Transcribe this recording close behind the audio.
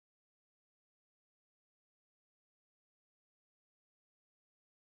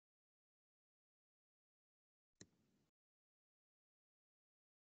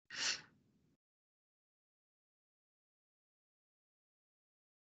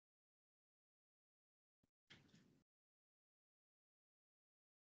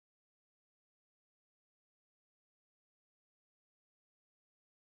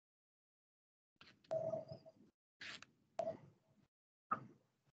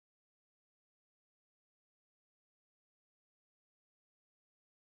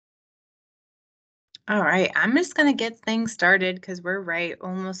All right, I'm just going to get things started because we're right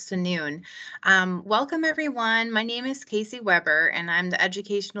almost to noon. Welcome, everyone. My name is Casey Weber, and I'm the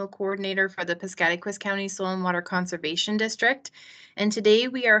Educational Coordinator for the Piscataquis County Soil and Water Conservation District. And today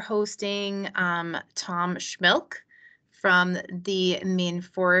we are hosting Tom Schmeelk from the Maine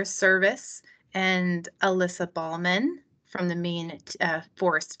Forest Service and Elissa Ballman from the Maine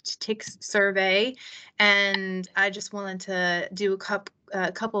Forest Ticks Survey. And I just wanted to do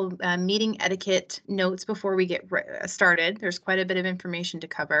a couple meeting etiquette notes before we get started. There's quite a bit of information to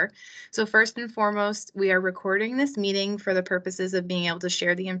cover. So first and foremost, we are recording this meeting for the purposes of being able to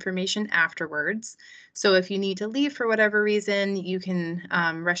share the information afterwards. So if you need to leave for whatever reason, you can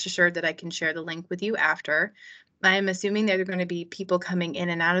rest assured that I can share the link with you after. I'm assuming there are going to be people coming in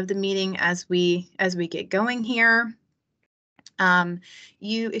and out of the meeting as we get going here.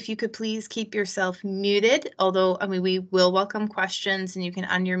 If you could please keep yourself muted, although, I mean, we will welcome questions and you can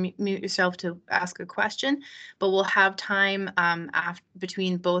unmute yourself to ask a question, but we'll have time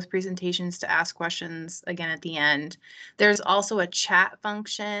between both presentations to ask questions again at the end. There's also a chat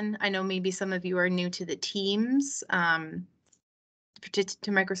function. I know maybe some of you are new to the Teams, to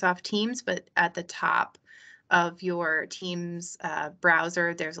Microsoft Teams, but at the top of your Teams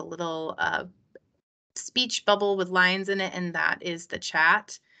browser, there's a little speech bubble with lines in it, and that is the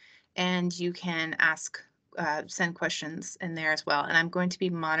chat. And you can send questions in there as well. And I'm going to be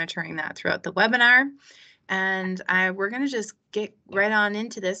monitoring that throughout the webinar. And we're going to just get right on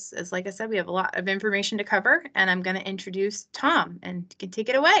into this. As like I said, we have a lot of information to cover, and I'm going to introduce Tom, and you can take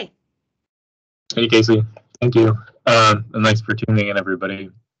it away. Hey, Casey. Thank you. And thanks for tuning in,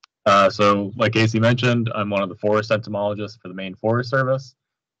 everybody. So like Casey mentioned, I'm one of the forest entomologists for the Maine Forest Service.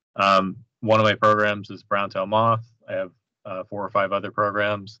 One of my programs is browntail moth. I have 4 or 5 other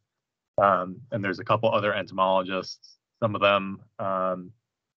programs. And there's a couple other entomologists. Some of them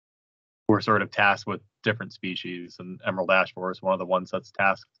who are sort of tasked with different species, and emerald ash borer is one of the ones that's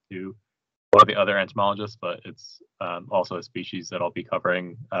tasked to one of the other entomologists, but it's also a species that I'll be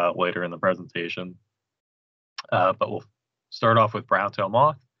covering later in the presentation. But we'll start off with browntail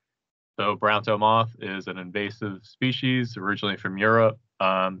moth. So browntail moth is an invasive species originally from Europe,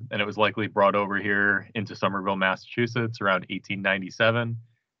 and it was likely brought over here into Somerville, Massachusetts around 1897.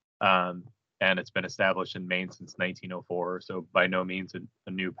 And it's been established in Maine since 1904, so by no means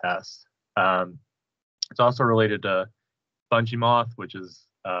a new pest. It's also related to spongy moth, which is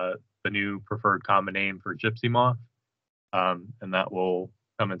the new preferred common name for gypsy moth, and that will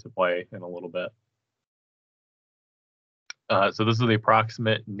come into play in a little bit. So this is the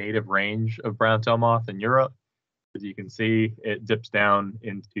approximate native range of browntail moth in Europe. As you can see, it dips down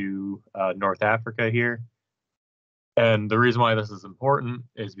into North Africa here. And the reason why this is important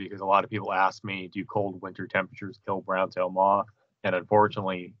is because a lot of people ask me, do cold winter temperatures kill browntail moth? And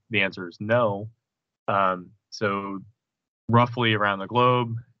unfortunately, the answer is no. So roughly around the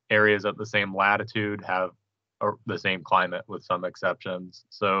globe, areas at the same latitude have the same climate with some exceptions.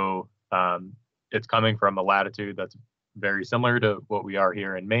 So it's coming from a latitude that's very similar to what we are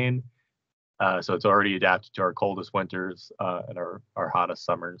here in Maine. So it's already adapted to our coldest winters and our hottest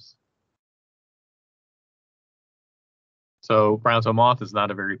summers. So browntail moth is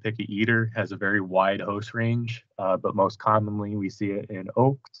not a very picky eater, has a very wide host range, but most commonly we see it in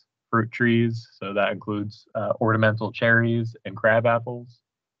oaks, fruit trees. So that includes ornamental cherries and crab apples.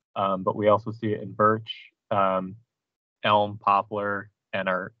 But we also see it in birch, elm, poplar, and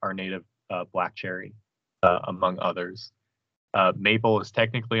our native black cherry, among others. Maple is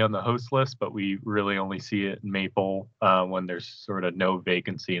technically on the host list, but we really only see it in maple when there's sort of no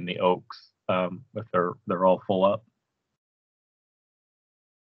vacancy in the oaks, if they're all full up.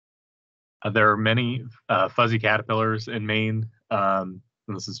 There are many fuzzy caterpillars in Maine. And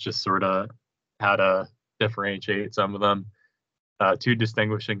this is just sort of how to differentiate some of them. 2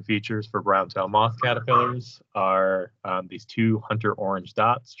 distinguishing features for browntail moth caterpillars are these 2 hunter orange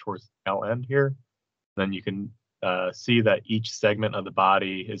dots towards the tail end here. Then you can see that each segment of the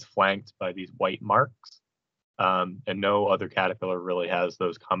body is flanked by these white marks. And no other caterpillar really has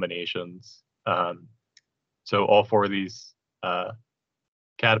those combinations. So all 4 of these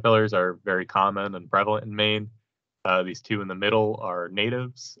caterpillars are very common and prevalent in Maine. These 2 in the middle are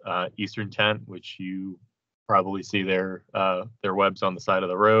natives, eastern tent, which you probably see their webs on the side of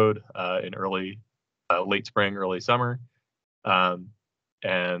the road in late spring, early summer.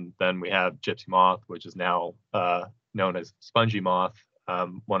 And then we have gypsy moth, which is now known as spongy moth,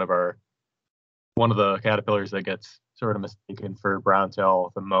 one of the caterpillars that gets sort of mistaken for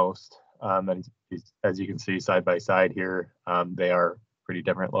browntail the most. And as you can see side by side here, they are pretty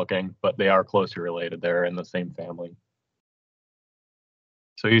different looking, but they are closely related. They're in the same family.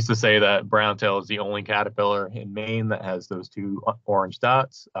 So I used to say that browntail is the only caterpillar in Maine that has those two orange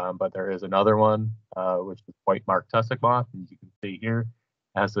dots, but there is another one, which is white marked tussock moth, as you can see here,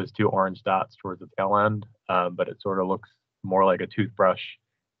 has those two orange dots towards the tail end, but it sort of looks more like a toothbrush,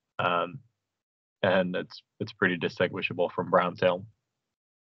 and it's pretty distinguishable from browntail.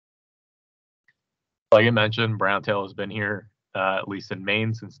 Like I mentioned, browntail has been here, at least in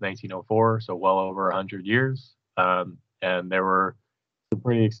Maine, since 1904, so well over 100 years, and there were some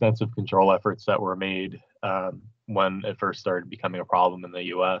pretty extensive control efforts that were made when it first started becoming a problem in the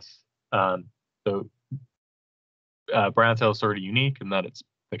U.S. So browntail is sort of unique in that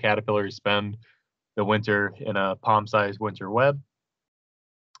the caterpillars spend the winter in a palm-sized winter web,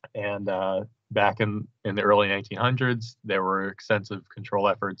 and back in the early 1900s, there were extensive control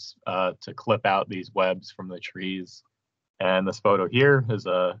efforts to clip out these webs from the trees. And this photo here is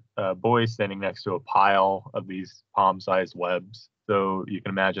a boy standing next to a pile of these palm-sized webs. So you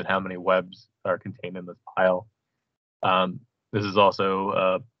can imagine how many webs are contained in this pile. This is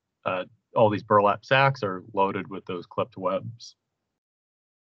also all these burlap sacks are loaded with those clipped webs.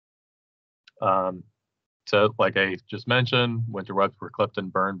 So like I just mentioned, winter webs were clipped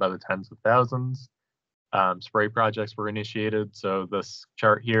and burned by the tens of thousands. Spray projects were initiated. So this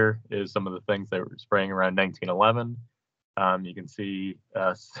chart here is some of the things they were spraying around 1911. You can see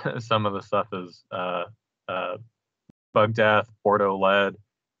some of the stuff is bug death, Bordeaux lead,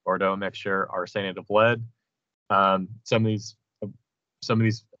 Bordeaux mixture, arsenate of lead. Some of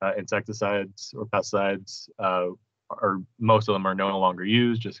these insecticides or pesticides most of them are no longer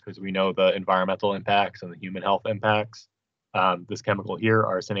used just because we know the environmental impacts and the human health impacts. This chemical here,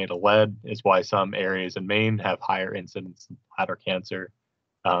 arsenate of lead, is why some areas in Maine have higher incidence of bladder cancer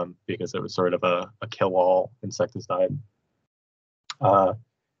because it was sort of a kill-all insecticide.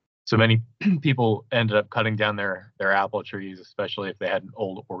 So many people ended up cutting down their apple trees, especially if they had an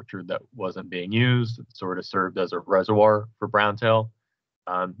old orchard that wasn't being used. It sort of served as a reservoir for browntail.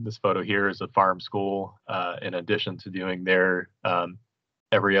 This photo here is a farm school. In addition to doing their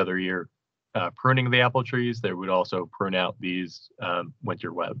every other year pruning of the apple trees, they would also prune out these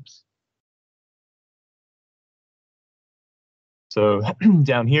winter webs. So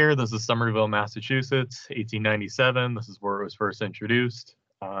down here, this is Somerville, Massachusetts, 1897. This is where it was first introduced.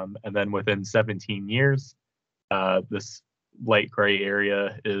 And then within 17 years, this light gray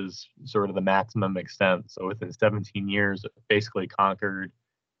area is sort of the maximum extent. So within 17 years, it basically conquered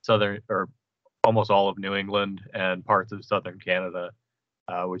southern or almost all of New England and parts of southern Canada,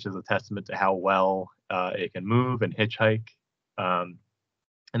 which is a testament to how well it can move and hitchhike. And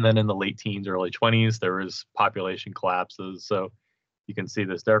then in the late teens, early 20s, there was population collapses. So you can see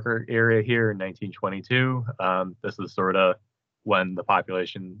this darker area here in 1922. This is sort of when the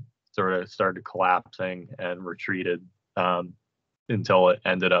population sort of started collapsing and retreated until it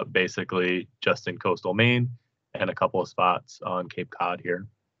ended up basically just in coastal Maine and a couple of spots on Cape Cod here.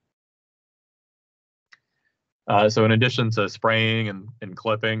 So in addition to spraying and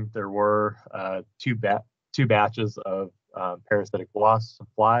clipping, there were two batches of parasitic wasps and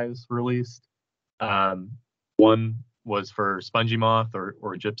flies released. One was for spongy moth or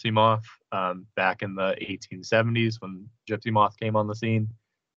gypsy moth back in the 1870s when gypsy moth came on the scene.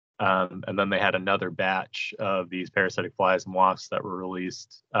 And then they had another batch of these parasitic flies and wasps that were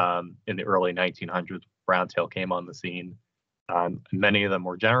released in the early 1900s. Browntail came on the scene. Many of them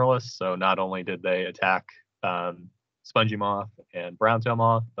were generalists, so not only did they attack spongy moth and browntail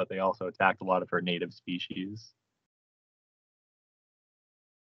moth, but they also attacked a lot of her native species.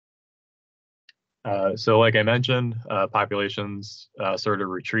 So like I mentioned, populations sort of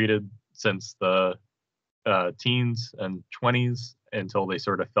retreated since the teens and 20s until they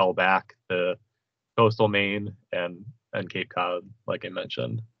sort of fell back to coastal Maine and Cape Cod, like I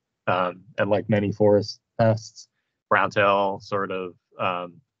mentioned. And like many forest pests, browntail sort of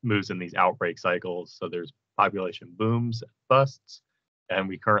moves in these outbreak cycles. So there's population booms and busts, and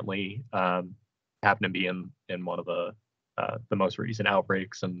we currently happen to be in one of the most recent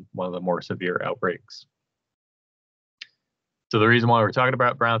outbreaks and one of the more severe outbreaks. So the reason why we're talking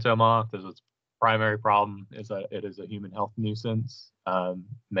about browntail moth is its primary problem is that it is a human health nuisance.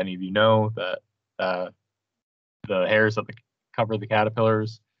 Many of you know that the hairs that cover the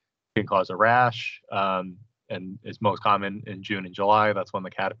caterpillars can cause a rash, and it's most common in June and July. That's when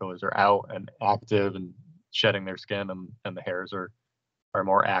the caterpillars are out and active and shedding their skin, and the hairs are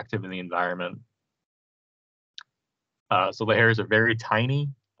more active in the environment. So the hairs are very tiny,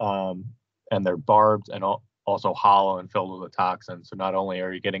 and they're barbed and also hollow and filled with a toxin. So not only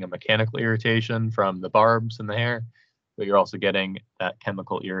are you getting a mechanical irritation from the barbs in the hair, but you're also getting that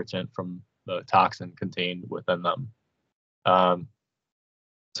chemical irritant from the toxin contained within them.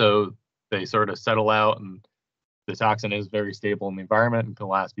 So they sort of settle out, and the toxin is very stable in the environment and can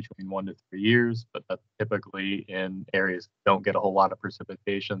last between 1 to 3 years, but that's typically in areas that don't get a whole lot of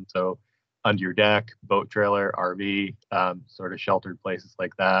precipitation. So under your deck, boat trailer, RV, sort of sheltered places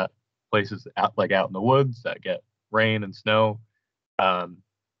like that, places out in the woods that get rain and snow. Um,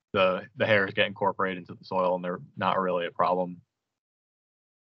 the hairs get incorporated into the soil and they're not really a problem.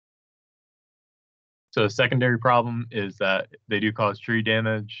 So the secondary problem is that they do cause tree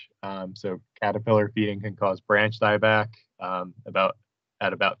damage. So caterpillar feeding can cause branch dieback. At about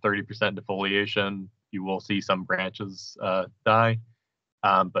 30% defoliation, you will see some branches die.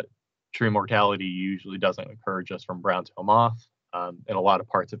 But tree mortality usually doesn't occur just from browntail moth. In a lot of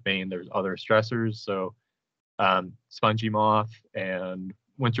parts of Maine, there's other stressors. So spongy moth and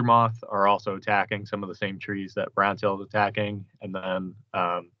winter moth are also attacking some of the same trees that browntail is attacking. And then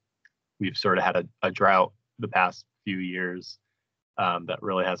we've sort of had a drought the past few years that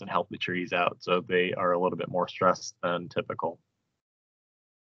really hasn't helped the trees out. So they are a little bit more stressed than typical.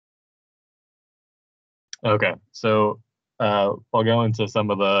 Okay, so I'll go into some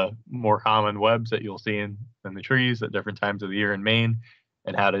of the more common webs that you'll see in the trees at different times of the year in Maine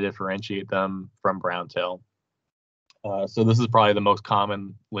and how to differentiate them from browntail. So this is probably the most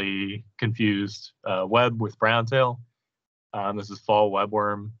commonly confused web with browntail. This is fall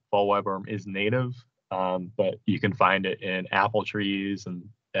webworm. Fall webworm is native, but you can find it in apple trees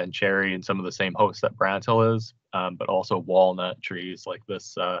and cherry and some of the same hosts that browntail is, but also walnut trees like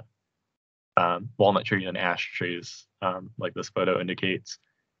this, walnut tree and ash trees, like this photo indicates.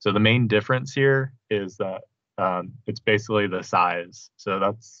 So the main difference here is that it's basically the size. So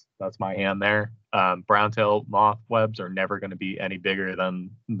that's my hand there. Browntail moth webs are never going to be any bigger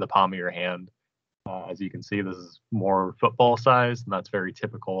than the palm of your hand. As you can see, this is more football size, and that's very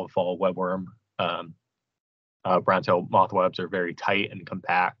typical of fall webworm. Browntail moth webs are very tight and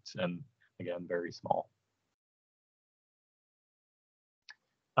compact, and again, very small.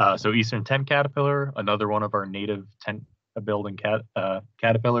 So eastern tent caterpillar, another one of our native tent building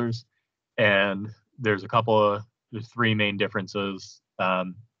caterpillars, and there's three main differences.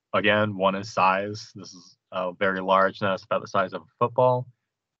 Again, one is size. This is a very large nest, about the size of a football.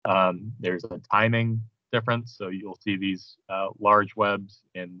 There's a timing difference, so you'll see these large webs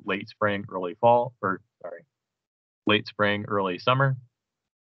in late spring, early summer,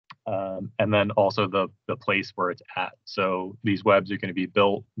 and then also the place where it's at. So these webs are going to be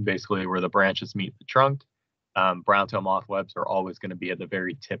built basically where the branches meet the trunk. Browntail moth webs are always going to be at the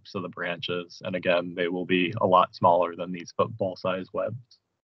very tips of the branches, and again, they will be a lot smaller than these football-sized webs.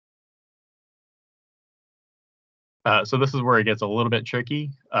 So this is where it gets a little bit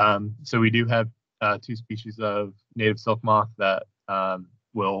tricky. So we do have two species of native silk moth that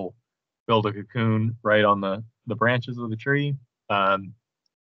will build a cocoon right on the branches of the tree.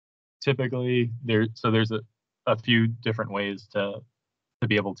 Typically, there's a few different ways to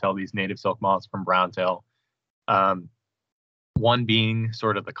be able to tell these native silk moths from browntail. One being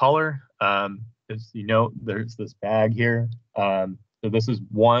sort of the color. As you know, there's this bag here. So this is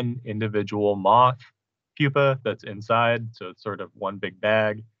one individual moth pupa that's inside, so it's sort of one big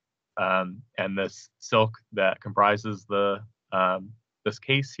bag, and this silk that comprises this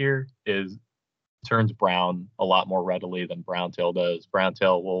case here turns brown a lot more readily than browntail does.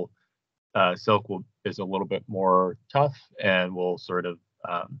 Browntail is a little bit more tough and will sort of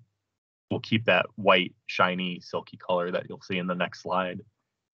will keep that white, shiny, silky color that you'll see in the next slide.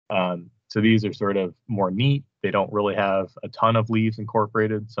 So these are sort of more neat. They don't really have a ton of leaves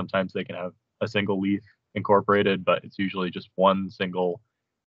incorporated. Sometimes they can have a single leaf incorporated, but it's usually just one single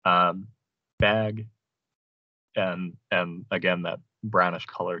bag, and again, that brownish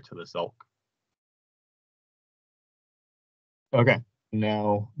color to the silk. Okay,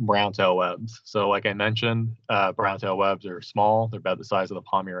 now browntail webs. So like I mentioned, browntail webs are small. They're about the size of the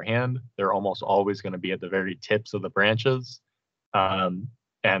palm of your hand. They're almost always going to be at the very tips of the branches, and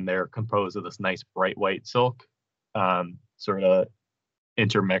they're composed of this nice bright white silk, sort of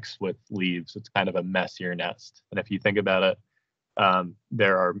intermixed with leaves. It's kind of a messier nest. And if you think about it,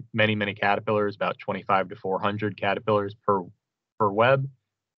 there are many caterpillars, about 25 to 400 caterpillars per web.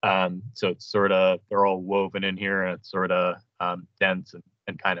 So it's sort of, they're all woven in here, and it's sort of dense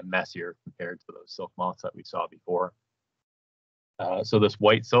and kind of messier compared to those silk moths that we saw before. So this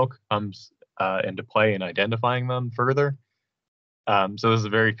white silk comes into play in identifying them further. So this is a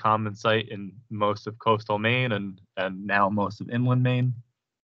very common sight in most of coastal Maine and now most of inland Maine.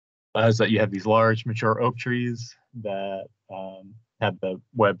 Is that you have these large mature oak trees that have the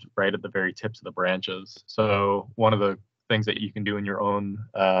webs right at the very tips of the branches. So one of the things that you can do in your own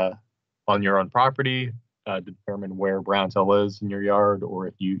on your own property determine where browntail is in your yard, or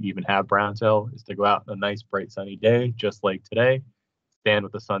if you even have browntail, is to go out on a nice bright sunny day, just like today, stand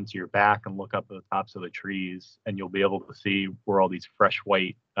with the sun to your back and look up at the tops of the trees, and you'll be able to see where all these fresh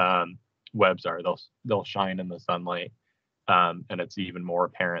white webs are. They'll shine in the sunlight, and it's even more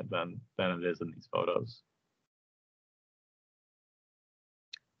apparent than it is in these photos.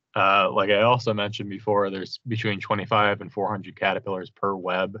 Like I also mentioned before, there's between 25 and 400 caterpillars per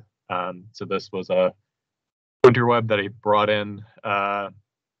web. So this was a winter web that I brought in a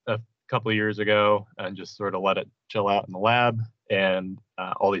couple of years ago and just sort of let it chill out in the lab, and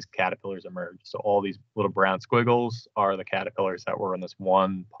all these caterpillars emerged. So all these little brown squiggles are the caterpillars that were in this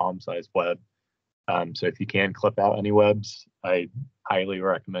one palm-sized web. So if you can clip out any webs, I highly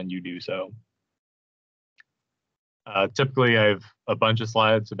recommend you do so. Typically, I have a bunch of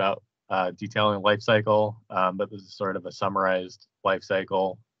slides about detailing life cycle, but this is sort of a summarized life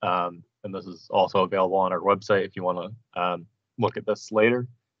cycle. And this is also available on our website if you want to look at this later.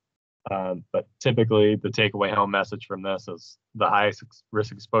 But typically, the takeaway home message from this is the highest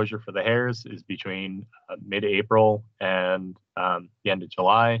risk exposure for the hares is between mid-April and the end of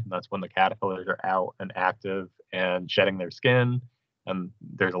July. And that's when the caterpillars are out and active and shedding their skin, and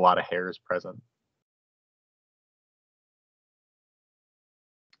there's a lot of hares present.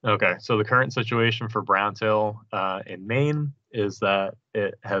 Okay, so the current situation for browntail in Maine is that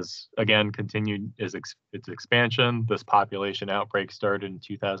it has, again, continued its expansion. This population outbreak started in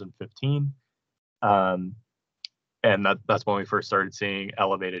 2015. And that's when we first started seeing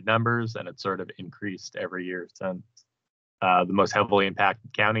elevated numbers, and it's sort of increased every year since. The most heavily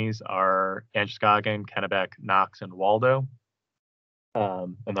impacted counties are Androscoggin, Kennebec, Knox, and Waldo.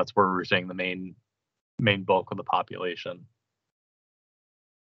 And that's where we're seeing the main bulk of the population.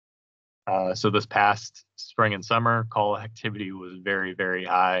 So this past spring and summer, call activity was very, very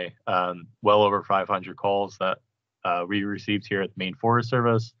high. Well over 500 calls that we received here at the Maine Forest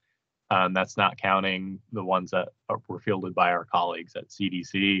Service. That's not counting the ones that were fielded by our colleagues at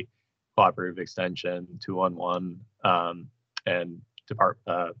CDC, Cooperative Extension, 211, and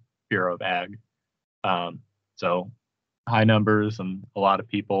Bureau of Ag. So high numbers, and a lot of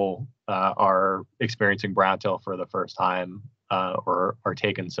people are experiencing browntail for the first time. Or are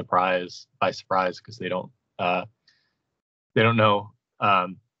taken by surprise because they don't know,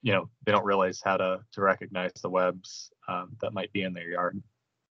 they don't realize how to recognize the webs that might be in their yard.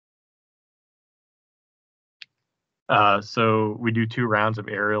 So we do 2 rounds of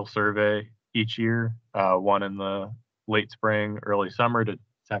aerial survey each year, one in the late spring, early summer to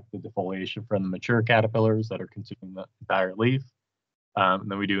detect the defoliation from the mature caterpillars that are consuming the entire leaf.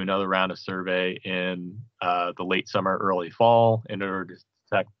 And then we do another round of survey in the late summer, early fall in order to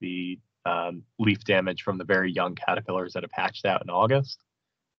detect the leaf damage from the very young caterpillars that have hatched out in August.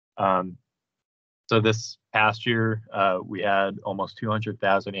 So this past year, we had almost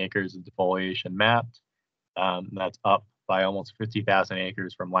 200,000 acres of defoliation mapped. That's up by almost 50,000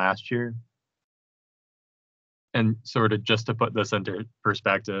 acres from last year. And sort of just to put this into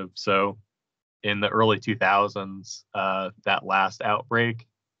perspective, so in the early 2000s, that last outbreak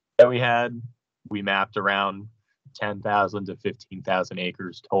that we had, we mapped around 10,000 to 15,000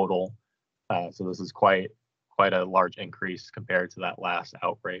 acres total. So this is quite a large increase compared to that last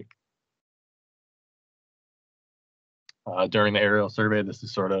outbreak. During the aerial survey, this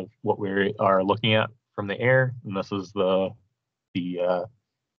is sort of what we are looking at from the air, and this is the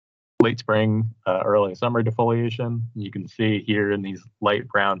late spring, early summer defoliation. You can see here in these light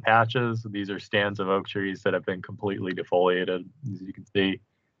brown patches, these are stands of oak trees that have been completely defoliated. As you can see,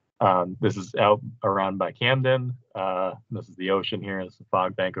 this is out around by Camden. This is the ocean here. This is the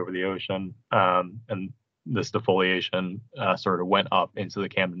fog bank over the ocean. And this defoliation sort of went up into the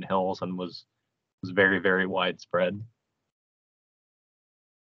Camden Hills and was very, very widespread.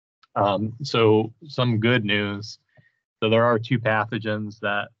 So some good news. So there are 2 pathogens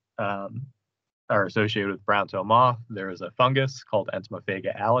that are associated with browntail moth. There is a fungus called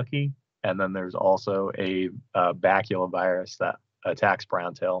Entomophaga allici, and then there's also a baculovirus that attacks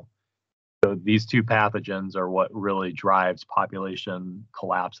browntail. So these 2 pathogens are what really drives population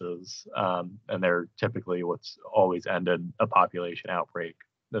collapses, and they're typically what's always ended a population outbreak.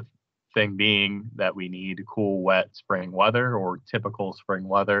 The thing being that we need cool, wet spring weather, or typical spring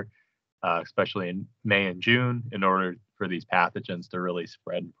weather, especially in May and June, in order for these pathogens to really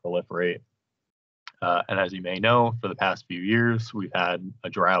spread and proliferate. And as you may know, for the past few years, we've had a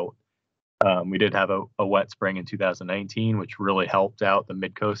drought. We did have a wet spring in 2019, which really helped out the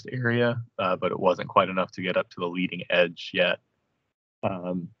mid-coast area, but it wasn't quite enough to get up to the leading edge yet.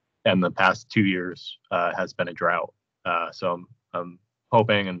 And the past 2 years has been a drought. So I'm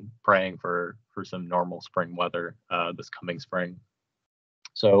hoping and praying for some normal spring weather this coming spring.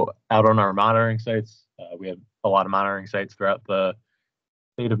 So out on our monitoring sites, we have a lot of monitoring sites throughout the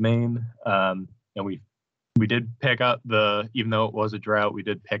state of Maine, and we did pick up even though it was a drought, we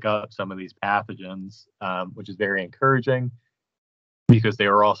did pick up some of these pathogens, which is very encouraging because they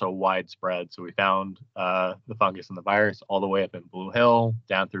were also widespread. So we found the fungus and the virus all the way up in Blue Hill,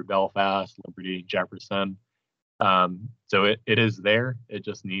 down through Belfast, Liberty, Jefferson. So it is there. It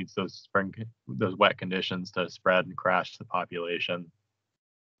just needs those wet conditions to spread and crash the population.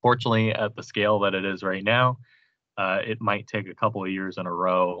 Fortunately, at the scale that it is right now, it might take a couple of years in a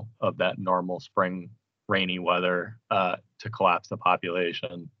row of that normal spring rainy weather to collapse the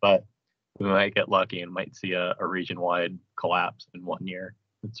population, but we might get lucky and might see a region-wide collapse in 1 year.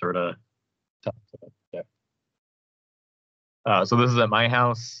 It's sort of tough to predict. So this is at my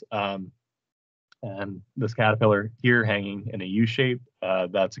house, and this caterpillar here hanging in a U shape,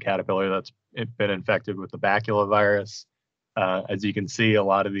 that's a caterpillar that's been infected with the baculovirus. As you can see, a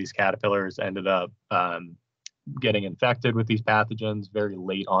lot of these caterpillars ended up getting infected with these pathogens very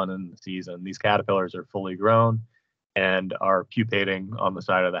late on in the season. These caterpillars are fully grown and are pupating on the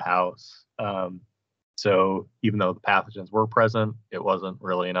side of the house. So even though the pathogens were present, it wasn't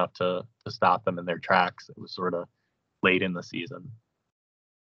really enough to stop them in their tracks. It was sort of late in the season.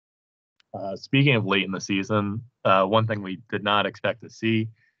 Speaking of late in the season, one thing we did not expect to see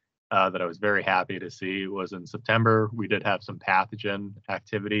that I was very happy to see was in September, we did have some pathogen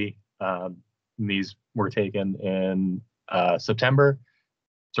activity. These were taken in September,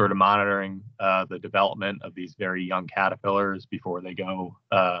 sort of monitoring the development of these very young caterpillars before they go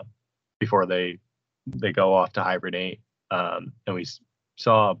off to hibernate. And we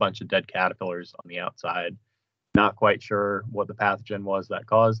saw a bunch of dead caterpillars on the outside. Not quite sure what the pathogen was that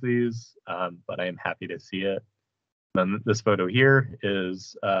caused these, but I am happy to see it. And then this photo here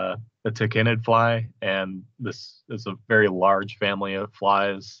is a tachinid fly, and this is a very large family of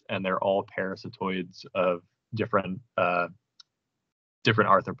flies, and they're all parasitoids of different arthropod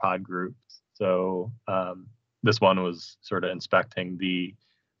groups. So this one was sort of inspecting the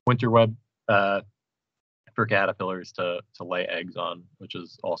winter web for caterpillars to lay eggs on, which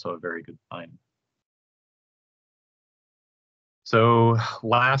is also a very good sign. So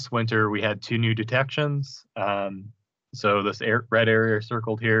last winter we had 2 new detections. So this red area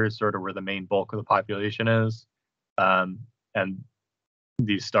circled here is sort of where the main bulk of the population is. And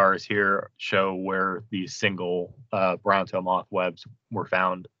these stars here show where these single browntail moth webs were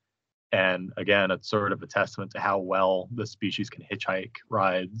found. And again, it's sort of a testament to how well the species can hitchhike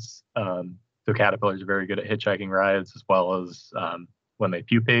rides. So caterpillars are very good at hitchhiking rides, as well as when they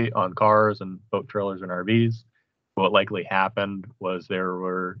pupate on cars and boat trailers and RVs. What likely happened was there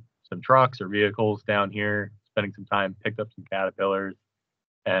were some trucks or vehicles down here spending some time, picked up some caterpillars,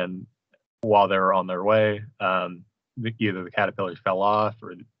 and while they were on their way, either the caterpillars fell off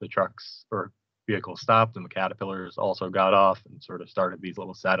or the trucks or vehicles stopped and the caterpillars also got off and sort of started these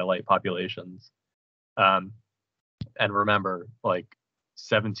little satellite populations. And remember, like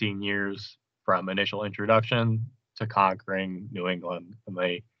 17 years from initial introduction to conquering New England, and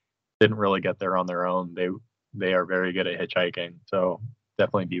they didn't really get there on their own. They are very good at hitchhiking, so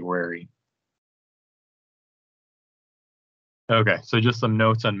definitely be wary. Okay, so just some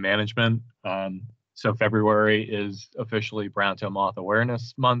notes on management. So February is officially Browntail Moth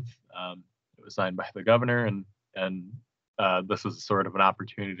Awareness Month. It was signed by the governor, and this is sort of an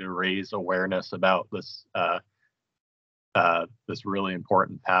opportunity to raise awareness about this this really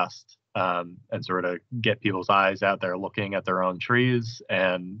important pest, and sort of get people's eyes out there looking at their own trees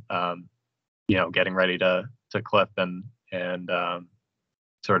and getting ready to clip and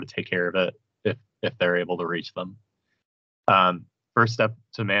sort of take care of it if they're able to reach them. First step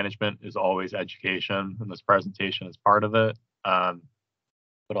to management is always education, and this presentation is part of it.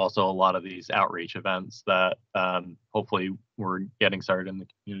 But also a lot of these outreach events that hopefully we're getting started in the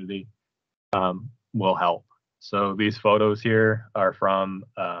community will help. So these photos here are from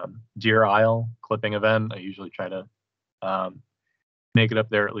Deer Isle clipping event. I usually try to make it up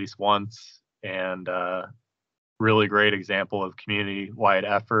there at least once, and really great example of community-wide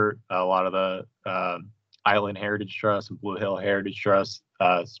effort. A lot of the Island Heritage Trust and Blue Hill Heritage Trust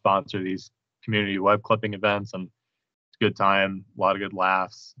sponsor these community web clipping events, and it's a good time, a lot of good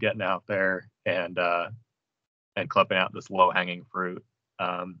laughs, getting out there and clipping out this low-hanging fruit.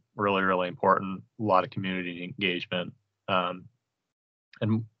 Really, really important. A lot of community engagement. And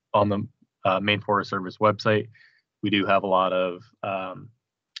on the Maine Forest Service website, we do have a lot of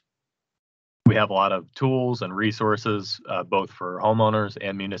tools and resources, both for homeowners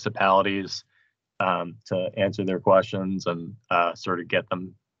and municipalities, to answer their questions and sort of get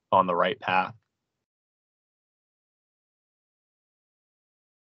them on the right path.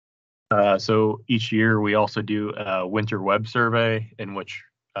 So each year we also do a winter web survey in which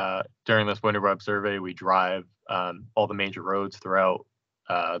during this winter web survey we drive all the major roads throughout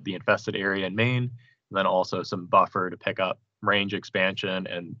the infested area in Maine, and then also some buffer to pick up range expansion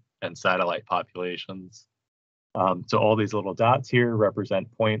and satellite populations. So all these little dots here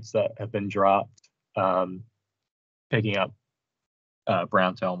represent points that have been dropped picking up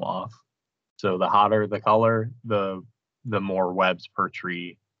browntail moth. So the hotter the color, the more webs per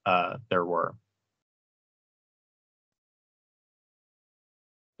tree there were.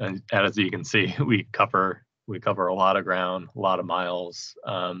 And as you can see, we cover a lot of ground, a lot of miles.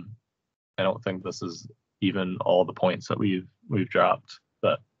 I don't think this is even all the points that we've dropped,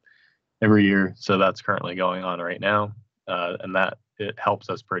 but every year. So that's currently going on right now, and that it helps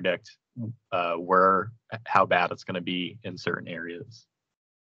us predict how bad it's going to be in certain areas.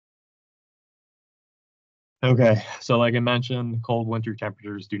 Okay, so like I mentioned, cold winter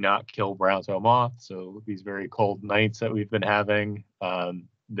temperatures do not kill browntail moth. So these very cold nights that we've been having,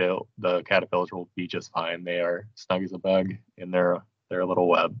 the caterpillars will be just fine. They are snug as a bug in their little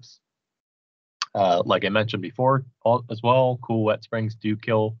webs. Like I mentioned before, as well, cool wet springs do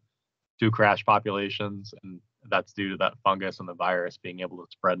crash populations, and that's due to that fungus and the virus being able to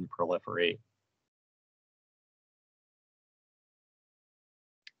spread and proliferate.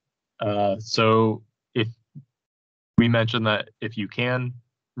 So if we mentioned that if you can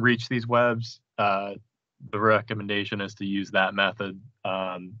reach these webs, the recommendation is to use that method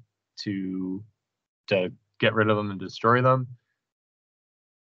to get rid of them and destroy them.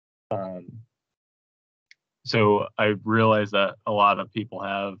 So I realize that a lot of people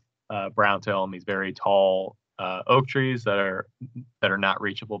have browntail on these very tall oak trees that are not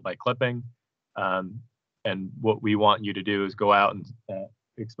reachable by clipping. And what we want you to do is go out and,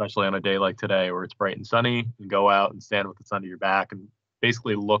 especially on a day like today where it's bright and sunny, and go out and stand with the sun to your back and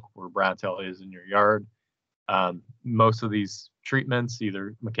basically look where browntail is in your yard. Most of these treatments,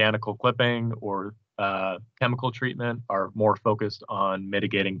 either mechanical clipping or chemical treatment, are more focused on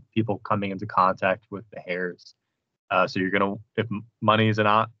mitigating people coming into contact with the hairs. So you're gonna, if money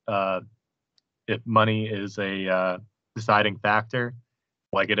is a deciding factor,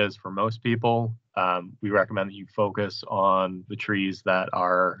 like it is for most people, we recommend that you focus on the trees that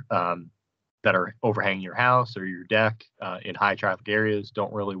are overhanging your house or your deck in high traffic areas.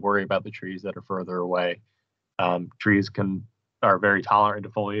 Don't really worry about the trees that are further away. Trees are very tolerant to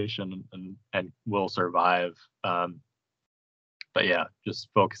defoliation and will survive. But yeah, just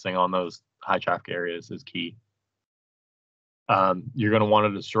focusing on those high traffic areas is key. You're going to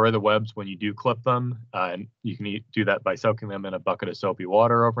want to destroy the webs when you do clip them, and you can do that by soaking them in a bucket of soapy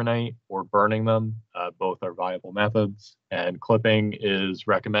water overnight or burning them. Both are viable methods, and clipping is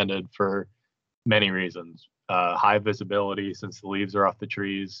recommended for many reasons. High visibility, since the leaves are off the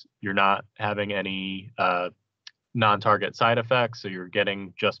trees, you're not having any non-target side effects, so you're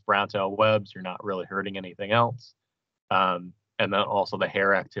getting just browntail webs, you're not really hurting anything else. And then also the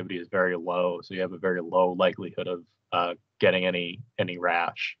hair activity is very low, so you have a very low likelihood of getting any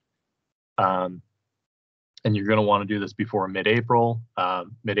rash. And you're going to want to do this before mid-April.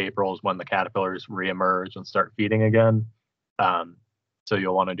 Mid-April is when the caterpillars reemerge and start feeding again. So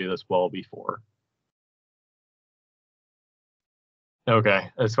you'll want to do this well before. Okay,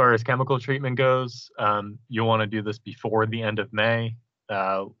 as far as chemical treatment goes, you'll want to do this before the end of May.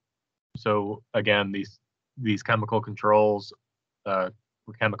 So again, these chemical controls, or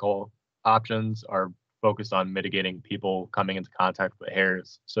chemical options, are focused on mitigating people coming into contact with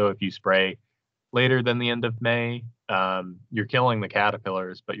hairs. So if you spray later than the end of May, you're killing the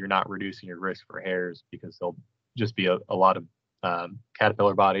caterpillars, but you're not reducing your risk for hairs, because there'll just be a lot of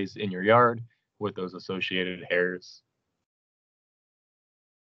caterpillar bodies in your yard with those associated hairs.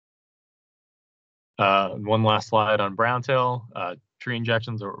 One last slide on browntail. Tree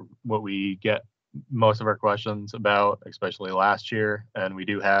injections are what we get most of our questions about, especially last year. And we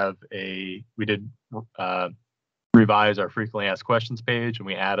did revise our frequently asked questions page, and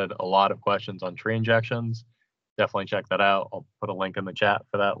we added a lot of questions on tree injections. Definitely check that out. I'll put a link in the chat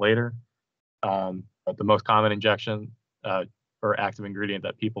for that later. But the most common injection or active ingredient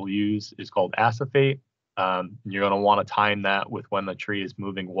that people use is called acephate. You're going to want to time that with when the tree is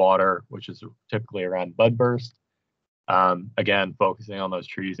moving water, which is typically around bud burst. Again, focusing on those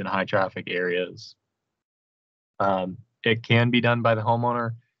trees in high traffic areas. It can be done by the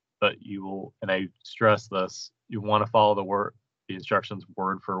homeowner, but you will, and I stress this, you want to follow the instructions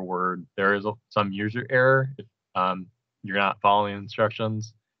word for word. There is some user error if you're not following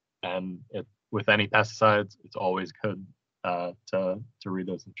instructions, and with any pesticides, it's always good to read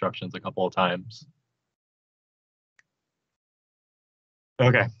those instructions a couple of times.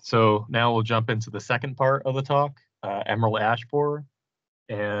 Okay, so now we'll jump into the second part of the talk, emerald ash borer.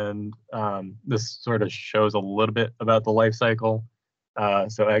 And this sort of shows a little bit about the life cycle.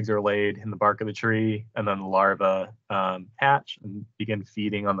 So eggs are laid in the bark of the tree, and then the larvae hatch and begin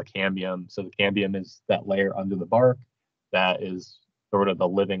feeding on the cambium. So the cambium is that layer under the bark that is sort of the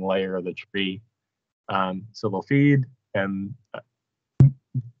living layer of the tree. So they'll feed, and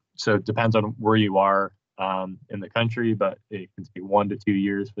so it depends on where you are in the country, but it can take 1 to 2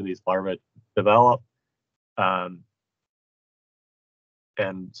 years for these larvae to develop.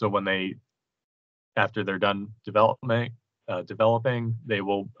 And so when after they're done developing, they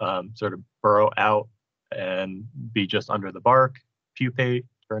will sort of burrow out and be just under the bark, pupate,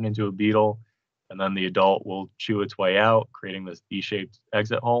 turn into a beetle, and then the adult will chew its way out, creating this V-shaped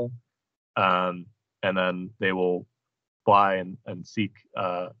exit hole. And then they will fly and seek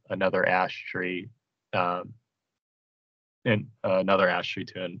another ash tree, and another ash tree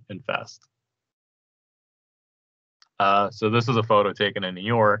to infest. So this is a photo taken in New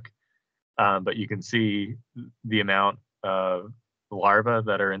York, but you can see the amount of larvae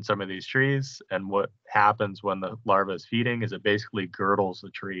that are in some of these trees. And what happens when the larva is feeding is it basically girdles the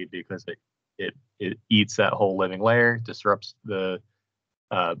tree because it eats that whole living layer, disrupts the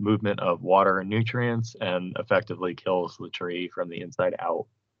movement of water and nutrients, and effectively kills the tree from the inside out.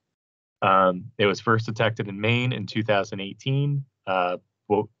 It was first detected in Maine in 2018.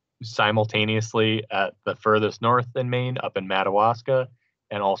 Simultaneously at the furthest north in Maine, up in Madawaska,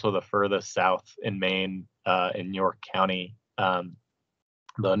 and also the furthest south in Maine, in York County.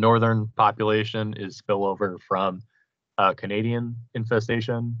 The northern population is spillover from Canadian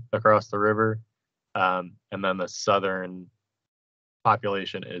infestation across the river, and then the southern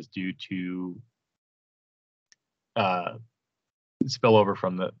population is due to spillover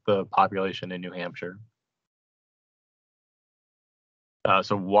from the population in New Hampshire.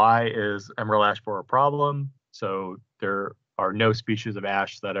 So why is emerald ash borer a problem? So there are no species of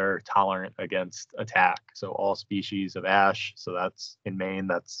ash that are tolerant against attack. So all species of ash, so that's in Maine,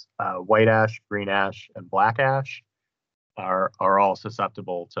 that's white ash, green ash, and black ash, are all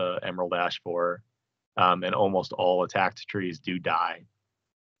susceptible to emerald ash borer, and almost all attacked trees do die.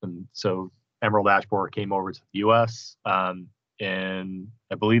 And so emerald ash borer came over to the U.S. And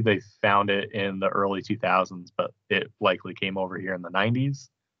I believe they found it in the early 2000s, but it likely came over here in the 90s.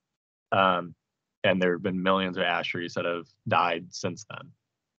 And there have been millions of ash trees that have died since then.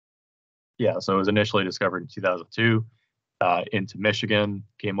 Yeah, so it was initially discovered in 2002 into Michigan,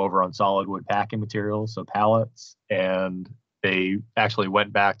 came over on solid wood packing materials, so pallets, and they actually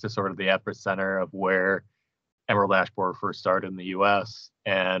went back to sort of the epicenter of where emerald ash borer first started in the U.S.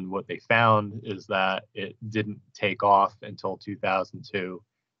 And what they found is that it didn't take off until 2002,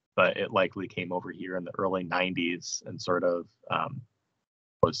 but it likely came over here in the early 90s and sort of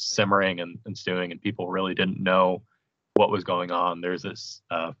was simmering and stewing, and people really didn't know what was going on. There's this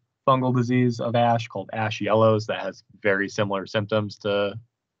fungal disease of ash called ash yellows that has very similar symptoms to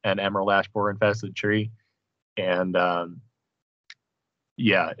an emerald ash borer infested tree. And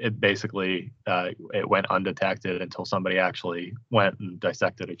yeah, it basically it went undetected until somebody actually went and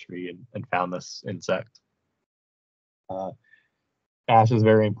dissected a tree and found this insect. Ash is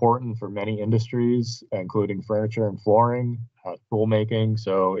very important for many industries, including furniture and flooring, tool making.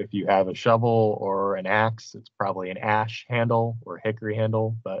 So if you have a shovel or an axe, it's probably an ash handle or hickory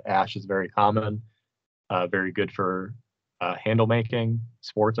handle, but ash is very common, very good for handle making,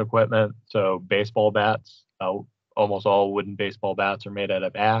 sports equipment. So baseball bats, almost all wooden baseball bats are made out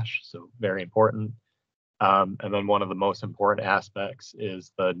of ash, so very important. And then one of the most important aspects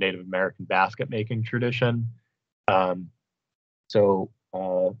is the Native American basket making tradition. So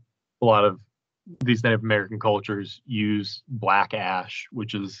a lot of these Native American cultures use black ash,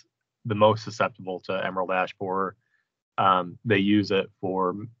 which is the most susceptible to emerald ash borer. They use it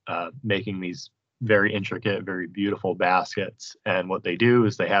for making these very intricate, very beautiful baskets. And what they do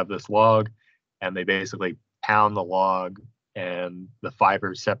is they have this log and they basically pound the log, and the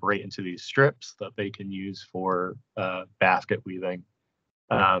fibers separate into these strips that they can use for basket weaving.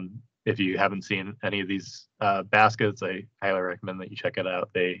 If you haven't seen any of these baskets, I highly recommend that you check it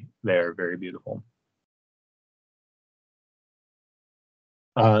out. They are very beautiful.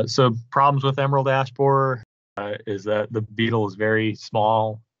 So problems with emerald ash borer is that the beetle is very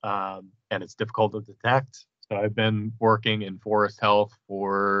small, and it's difficult to detect. So I've been working in forest health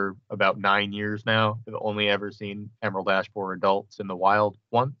for about 9 years now. I've only ever seen emerald ash borer adults in the wild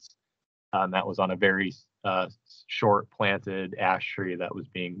once. And that was on a very short planted ash tree that was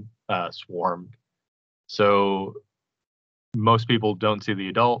being swarmed. So most people don't see the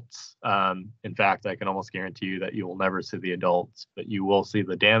adults. In fact, I can almost guarantee you that you will never see the adults, but you will see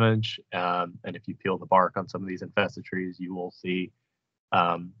the damage. And if you peel the bark on some of these infested trees, you will see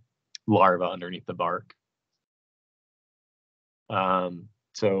larvae underneath the bark.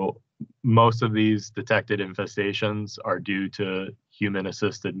 So most of these detected infestations are due to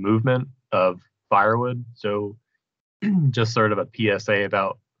human-assisted movement of firewood. So just sort of a PSA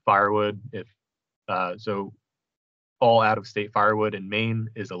about firewood. If so, all out-of-state firewood in Maine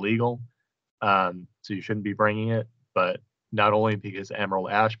is illegal, so you shouldn't be bringing it. But not only because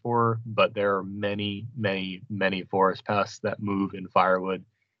emerald ash borer, but there are many, many, many forest pests that move in firewood.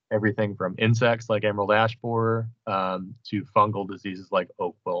 Everything from insects like emerald ash borer to fungal diseases like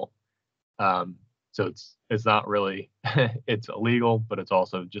oak wilt. So it's not really it's illegal, but it's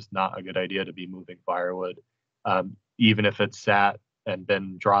also just not a good idea to be moving firewood. Even if it's sat and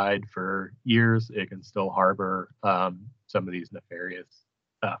been dried for years, it can still harbor some of these nefarious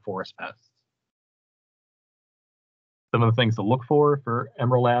forest pests. Some of the things to look for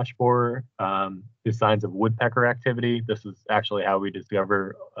emerald ash borer is signs of woodpecker activity. This is actually how we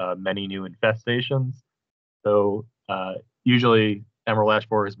discover many new infestations. So usually emerald ash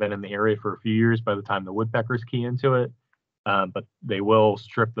borer has been in the area for a few years by the time the woodpeckers key into it, but they will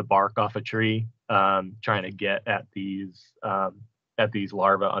strip the bark off a tree, trying to get at these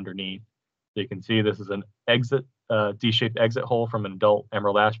larvae underneath. So you can see this is an exit, D-shaped exit hole from an adult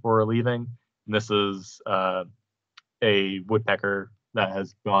emerald ash borer leaving. And this is a woodpecker that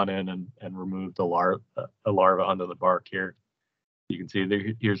has gone in and removed a larva under the bark here. You can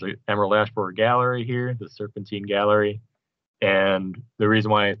see here's an emerald ash borer gallery here, the serpentine gallery. And the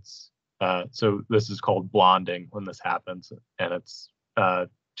reason why it's, so this is called blonding when this happens. And it's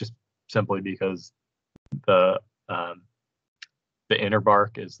just simply because the inner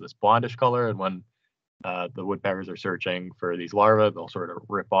bark is this blondish color. And when the woodpeckers are searching for these larvae, they'll sort of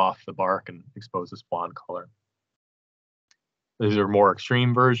rip off the bark and expose this blonde color. These are more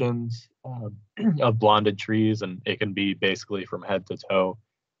extreme versions of blonded trees, and it can be basically from head to toe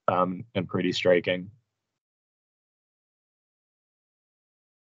and pretty striking.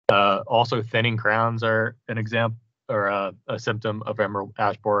 Also, thinning crowns are an example or a symptom of emerald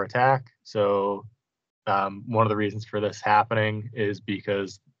ash borer attack. So one of the reasons for this happening is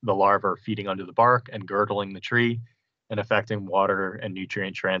because the larvae are feeding under the bark and girdling the tree and affecting water and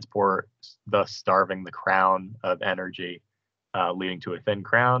nutrient transport, thus starving the crown of energy, leading to a thin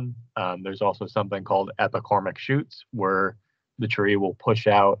crown. There's also something called epicormic shoots, where the tree will push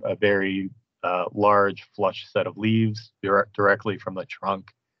out a very large flush set of leaves directly from the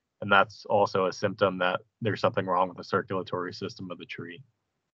trunk. And that's also a symptom that there's something wrong with the circulatory system of the tree.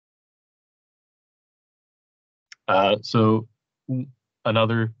 So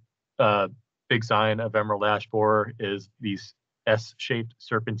another big sign of emerald ash borer is these S-shaped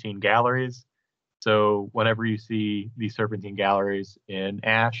serpentine galleries. So whenever you see these serpentine galleries in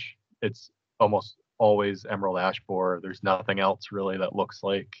ash, it's almost always emerald ash borer. There's nothing else really that looks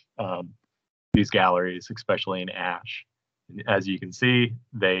like these galleries, especially in ash. As you can see,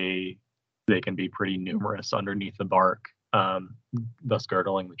 they can be pretty numerous underneath the bark, thus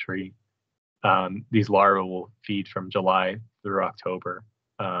girdling the tree. These larvae will feed from July through October.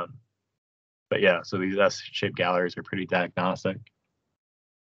 But yeah, so these S-shaped galleries are pretty diagnostic.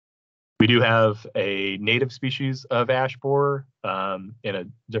 We do have a native species of ash borer in a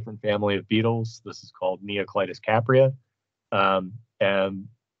different family of beetles. This is called Neoclitus caprea. And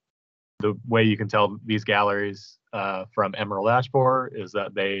the way you can tell these galleries from emerald ash borer is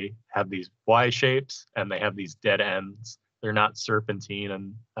that they have these Y shapes and they have these dead ends. They're not serpentine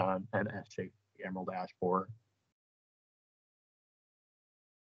and S-shaped emerald ash borer.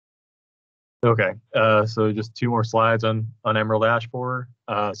 Okay, so just two more slides on emerald ash borer.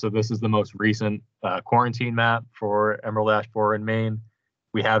 So this is the most recent quarantine map for emerald ash borer in Maine.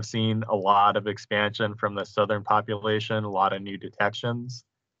 We have seen a lot of expansion from the southern population, a lot of new detections.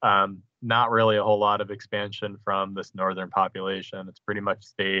 Not really a whole lot of expansion from this northern population. It's pretty much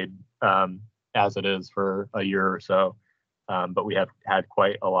stayed as it is for a year or so. But we have had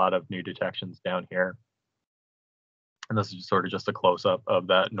quite a lot of new detections down here. And this is sort of just a close-up of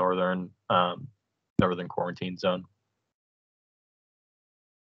that northern quarantine zone.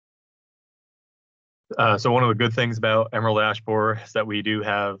 So one of the good things about emerald ash borer is that we do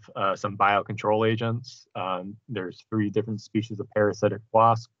have some biocontrol agents. There's 3 different species of parasitic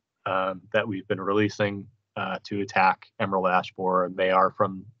wasp that we've been releasing to attack emerald ash borer. They are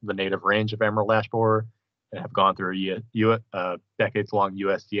from the native range of emerald ash borer, have gone through a decades-long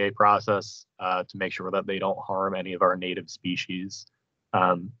USDA process to make sure that they don't harm any of our native species.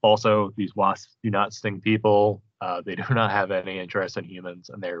 Also, these wasps do not sting people. They do not have any interest in humans,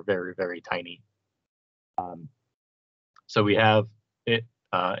 and they're very, very tiny. So we have it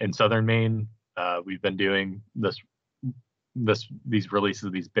in southern Maine. We've been doing these releases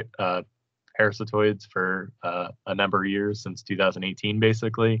of these parasitoids for a number of years, since 2018,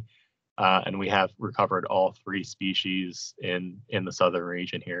 basically. And we have recovered all 3 species in the southern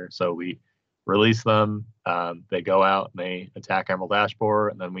region here. So we release them, they go out and they attack emerald ash borer,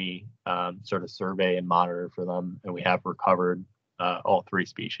 and then we sort of survey and monitor for them, and we have recovered all 3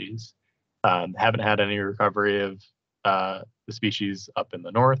 species. Haven't had any recovery of the species up in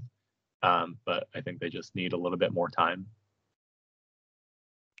the north, but I think they just need a little bit more time.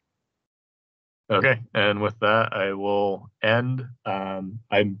 Okay, and with that, I will end.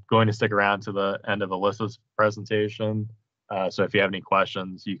 I'm going to stick around to the end of Elissa's presentation. So if you have any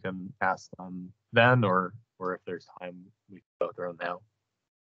questions, you can ask them then, or if there's time, we can go through them now.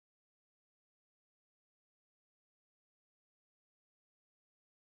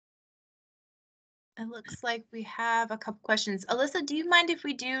 It looks like we have a couple questions. Elissa, do you mind if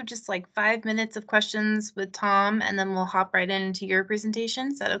we do just like 5 minutes of questions with Tom, and then we'll hop right into your presentation?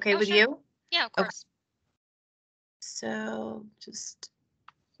 Is that okay with sure. you? Yeah, of course. Okay. So just.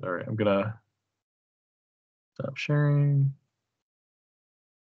 Sorry, I'm gonna stop sharing.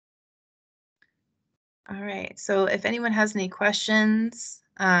 All right, so if anyone has any questions,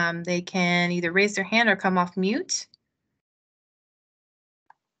 they can either raise their hand or come off mute.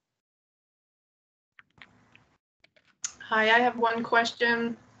 Hi, I have one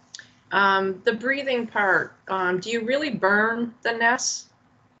question. The breathing part, do you really burn the nests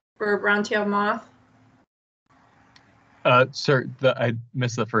for a browntail moth? Sir, I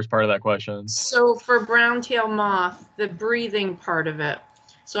missed the first part of that question. So for browntail moth, the breathing part of it.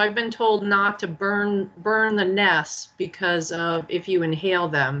 So I've been told not to burn the nests because of if you inhale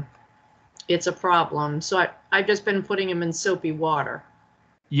them, it's a problem. So I've just been putting them in soapy water.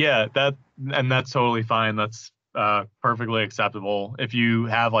 Yeah, that's totally fine. That's perfectly acceptable. If you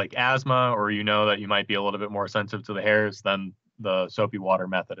have like asthma, or you know that you might be a little bit more sensitive to the hairs, then the soapy water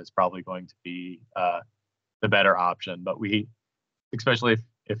method is probably going to be the better option. But especially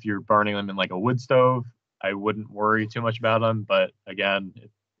if you're burning them in like a wood stove, I wouldn't worry too much about them. But again,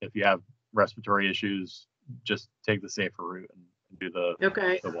 if you have respiratory issues, just take the safer route and do the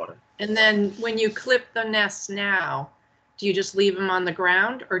water. And then when you clip the nests now, do you just leave them on the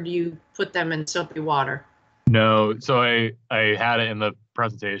ground, or do you put them in soapy water? No, so I had it in the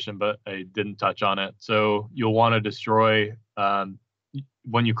presentation, but I didn't touch on it. So you'll want to destroy,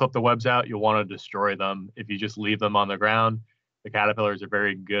 when you clip the webs out, you'll want to destroy them. If you just leave them on the ground, the caterpillars are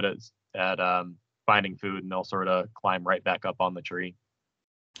very good at finding food, and they'll sort of climb right back up on the tree.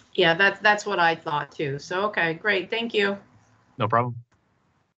 Yeah, that's what I thought too. So, okay, great. Thank you. No problem.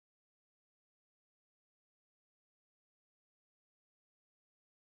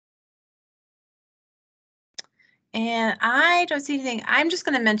 And I don't see anything. I'm just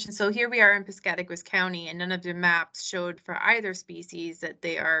going to mention, so here we are in Piscataquis County, and none of the maps showed for either species that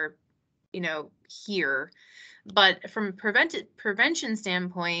they are, here. But from a prevention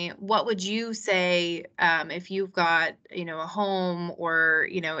standpoint, what would you say if you've got, a home or,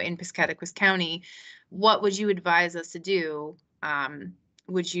 in Piscataquis County, what would you advise us to do?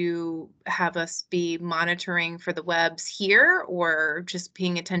 Would you have us be monitoring for the webs here, or just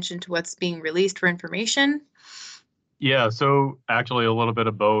paying attention to what's being released for information? Yeah, so actually a little bit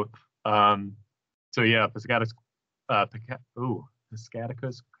of both. So yeah, Piscataquis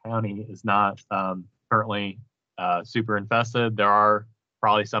County is not currently super infested. There are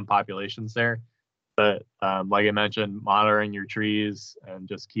probably some populations there, but like I mentioned, monitoring your trees and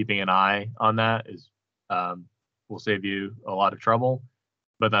just keeping an eye on that will save you a lot of trouble.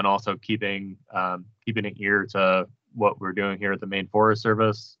 But then also keeping an ear to what we're doing here at the Maine Forest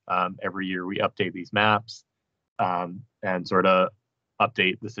Service. Every year we update these maps and sort of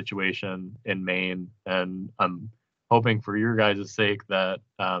update the situation in Maine. And I'm hoping for your guys' sake that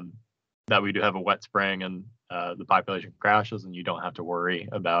we do have a wet spring and the population crashes and you don't have to worry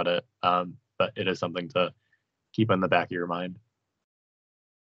about it. But it is something to keep in the back of your mind.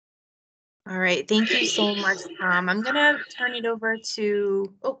 All right, thank you so much, Tom. I'm gonna turn it over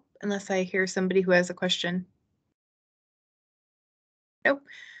to, unless I hear somebody who has a question. Nope.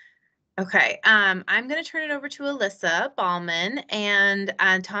 Okay, I'm going to turn it over to Elissa Ballman, and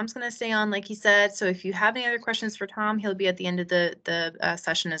Tom's going to stay on, like he said. So if you have any other questions for Tom, he'll be at the end of the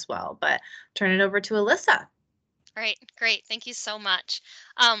session as well. But turn it over to Elissa. All right, great. Thank you so much.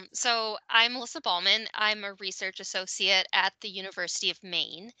 So I'm Elissa Ballman. I'm a research associate at the University of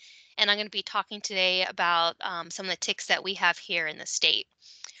Maine, and I'm going to be talking today about some of the ticks that we have here in the state.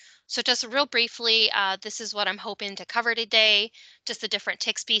 So just real briefly, this is what I'm hoping to cover today, just the different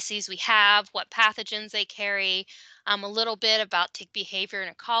tick species we have, what pathogens they carry, a little bit about tick behavior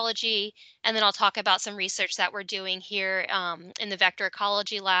and ecology, and then I'll talk about some research that we're doing here in the Vector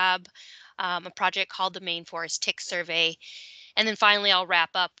Ecology Lab, a project called the Maine Forest Tick Survey. And then finally, I'll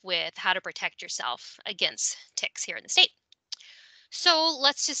wrap up with how to protect yourself against ticks here in the state. So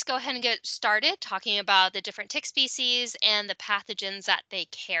let's just go ahead and get started talking about the different tick species and the pathogens that they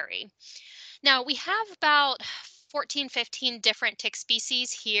carry. Now we have about 14, 15 different tick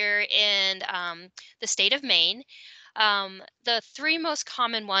species here in the state of Maine. The three most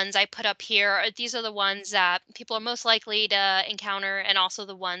common ones I put up here, these are the ones that people are most likely to encounter and also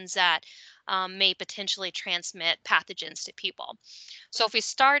the ones that may potentially transmit pathogens to people. So if we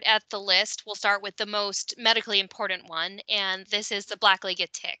start at the list, we'll start with the most medically important one, and this is the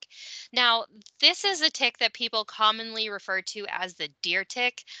black-legged tick. Now, this is a tick that people commonly refer to as the deer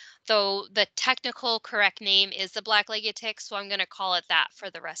tick, though the technical correct name is the black-legged tick, so I'm going to call it that for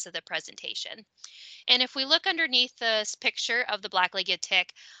the rest of the presentation. And if we look underneath this picture of the black-legged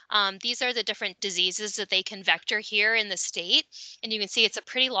tick, these are the different diseases that they can vector here in the state, and you can see it's a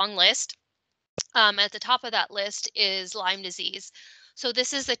pretty long list. At the top of that list is Lyme disease. So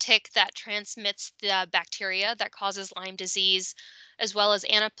this is a tick that transmits the bacteria that causes Lyme disease, as well as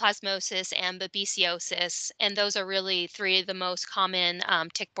anaplasmosis and babesiosis. And those are really three of the most common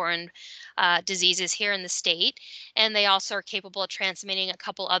tick-borne diseases here in the state. And they also are capable of transmitting a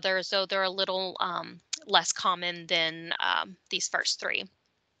couple others, though they're a little less common than these first three.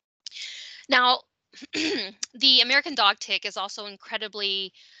 Now, the American dog tick is also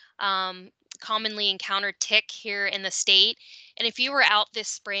incredibly commonly encountered tick here in the state. And if you were out this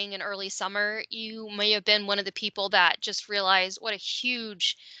spring and early summer, you may have been one of the people that just realized what a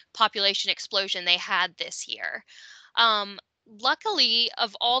huge population explosion they had this year. Um, Luckily,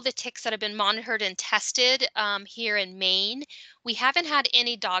 of all the ticks that have been monitored and tested here in Maine, we haven't had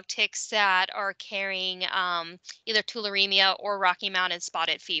any dog ticks that are carrying either tularemia or Rocky Mountain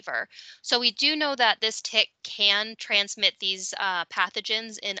spotted fever. So we do know that this tick can transmit these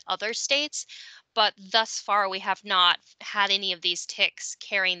pathogens in other states, but thus far we have not had any of these ticks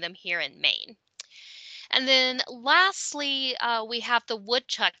carrying them here in Maine. And then lastly, we have the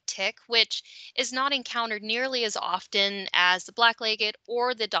woodchuck tick, which is not encountered nearly as often as the black-legged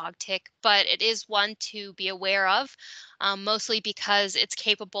or the dog tick, but it is one to be aware of, mostly because it's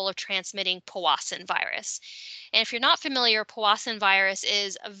capable of transmitting Powassan virus. And if you're not familiar, Powassan virus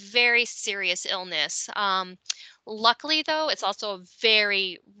is a very serious illness. Luckily, though, it's also a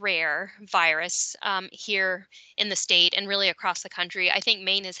very rare virus here in the state and really across the country. I think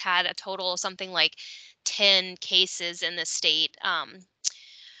Maine has had a total of something like 10 cases in the state.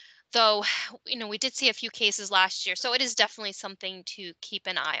 Though, we did see a few cases last year, so it is definitely something to keep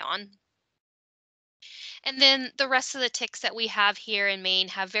an eye on. And then the rest of the ticks that we have here in Maine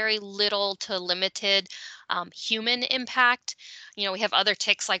have very little to limited human impact. We have other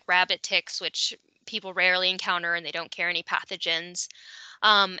ticks like rabbit ticks, which people rarely encounter and they don't carry any pathogens.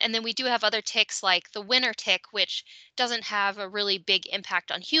 And then we do have other ticks like the winter tick, which doesn't have a really big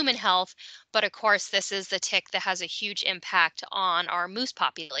impact on human health. But of course, this is the tick that has a huge impact on our moose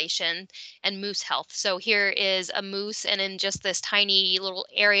population and moose health. So here is a moose, and in just this tiny little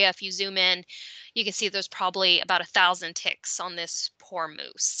area, if you zoom in, you can see there's probably about 1,000 ticks on this poor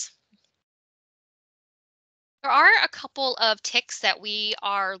moose. There are a couple of ticks that we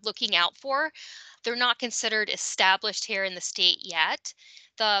are looking out for. They're not considered established here in the state yet.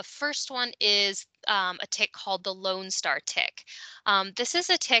 The first one is a tick called the Lone Star tick. This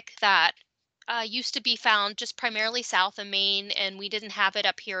is a tick that used to be found just primarily south of Maine, and we didn't have it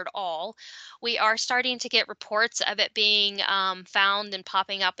up here at all. We are starting to get reports of it being found and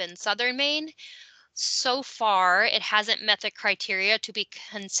popping up in southern Maine. So far, it hasn't met the criteria to be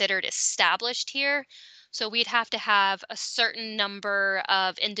considered established here. So we'd have to have a certain number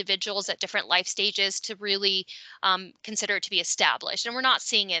of individuals at different life stages to really consider it to be established. And we're not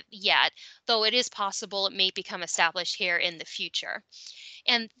seeing it yet, though it is possible it may become established here in the future.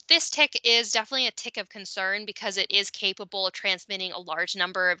 And this tick is definitely a tick of concern because it is capable of transmitting a large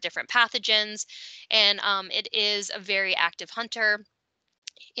number of different pathogens, and it is a very active hunter.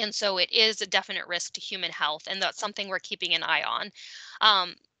 And so it is a definite risk to human health, and that's something we're keeping an eye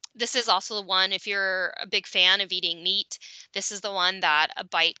on. This is also the one, if you're a big fan of eating meat, this is the one that a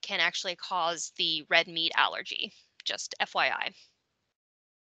bite can actually cause the red meat allergy, just FYI.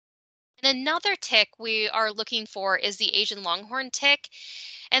 And another tick we are looking for is the Asian longhorn tick.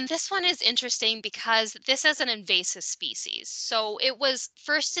 And this one is interesting because this is an invasive species. So it was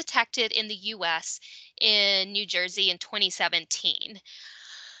first detected in the US in New Jersey in 2017.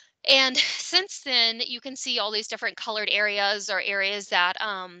 And since then, you can see all these different colored areas or areas that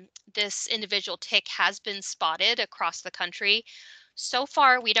this individual tick has been spotted across the country. So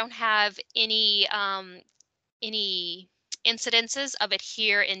far, we don't have any incidences of it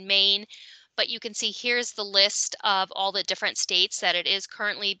here in Maine, but you can see here's the list of all the different states that it is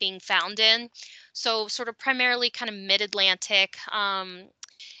currently being found in. So sort of primarily kind of mid-Atlantic and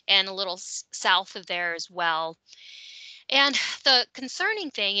a little south of there as well. And the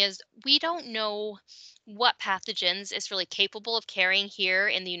concerning thing is we don't know what pathogens it's really capable of carrying here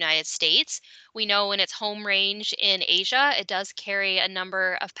in the United States. We know in its home range in Asia, it does carry a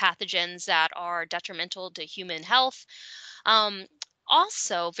number of pathogens that are detrimental to human health. Um,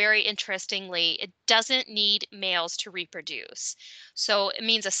 Also, very interestingly, it doesn't need males to reproduce. So it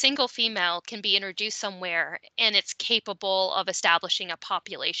means a single female can be introduced somewhere and it's capable of establishing a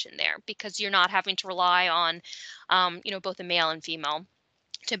population there because you're not having to rely on, both a male and female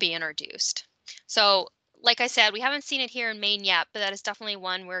to be introduced. So, like I said, we haven't seen it here in Maine yet, but that is definitely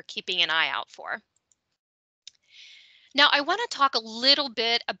one we're keeping an eye out for. Now, I want to talk a little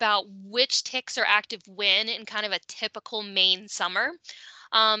bit about which ticks are active when in kind of a typical Maine summer.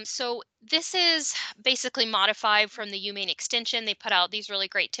 So this is basically modified from the UMaine Extension. They put out these really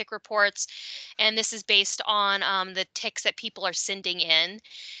great tick reports, and this is based on the ticks that people are sending in.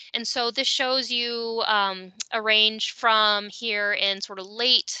 And so this shows you a range from here in sort of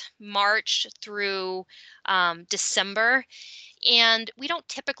late March through December. And we don't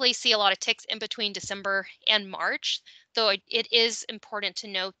typically see a lot of ticks in between December and March, though it is important to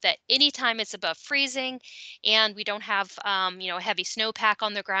note that anytime it's above freezing and we don't have, a heavy snowpack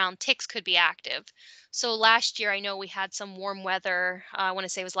on the ground, ticks could be active. So last year, I know we had some warm weather, I want to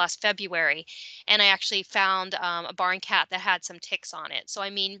say it was last February, and I actually found a barn cat that had some ticks on it. So, I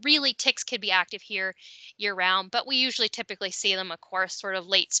mean, really ticks could be active here year round, but we usually typically see them, of course, sort of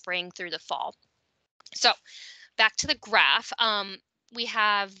late spring through the fall. So back to the graph, we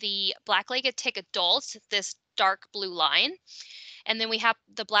have the black-legged tick adults, this dark blue line, and then we have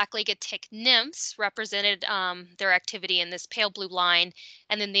the black-legged tick nymphs represented their activity in this pale blue line,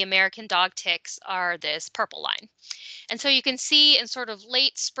 and then the American dog ticks are this purple line. And so you can see in sort of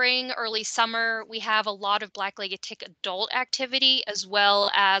late spring, early summer, we have a lot of black-legged tick adult activity as well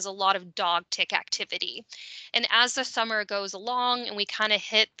as a lot of dog tick activity. And as the summer goes along and we kind of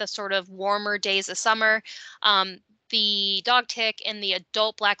hit the sort of warmer days of summer, the dog tick and the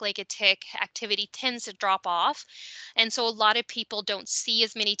adult black-legged tick activity tends to drop off. And so a lot of people don't see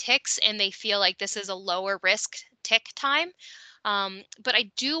as many ticks and they feel like this is a lower risk tick time. But I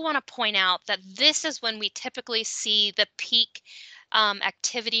do want to point out that this is when we typically see the peak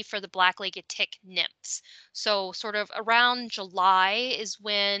activity for the black-legged tick nymphs. So sort of around July is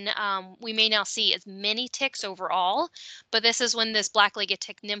when we may not see as many ticks overall, but this is when this black-legged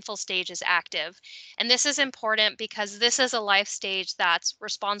tick nymphal stage is active. And this is important because this is a life stage that's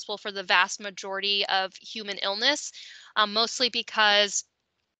responsible for the vast majority of human illness, mostly because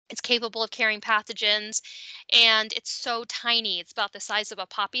it's capable of carrying pathogens and it's so tiny. It's about the size of a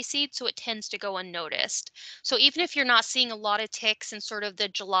poppy seed, so it tends to go unnoticed. So even if you're not seeing a lot of ticks in sort of the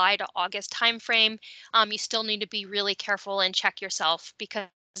July to August timeframe, you still need to be really careful and check yourself because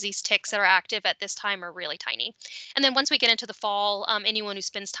these ticks that are active at this time are really tiny. And then once we get into the fall, anyone who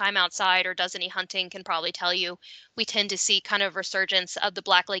spends time outside or does any hunting can probably tell you we tend to see kind of resurgence of the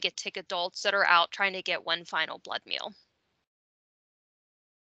black-legged tick adults that are out trying to get one final blood meal.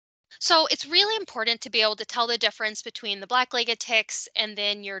 So it's really important to be able to tell the difference between the black-legged ticks and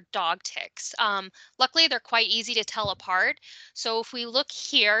then your dog ticks. Luckily, they're quite easy to tell apart. So if we look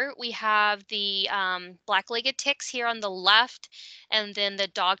here, we have the black-legged ticks here on the left and then the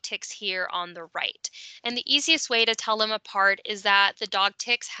dog ticks here on the right. And the easiest way to tell them apart is that the dog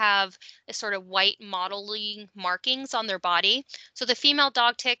ticks have a sort of white mottling markings on their body. So the female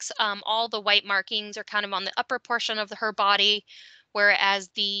dog ticks, all the white markings are kind of on the upper portion of her body, whereas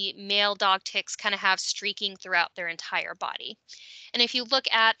the male dog ticks kind of have streaking throughout their entire body. And if you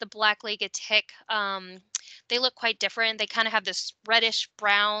look at the black-legged tick, they look quite different. They kind of have this reddish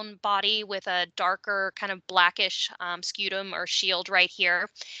brown body with a darker kind of blackish scutum or shield right here.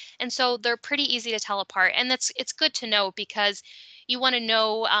 And so they're pretty easy to tell apart. And it's good to know because you want to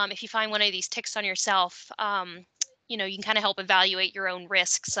know if you find one of these ticks on yourself, you can kind of help evaluate your own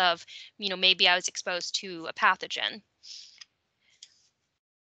risks of, maybe I was exposed to a pathogen.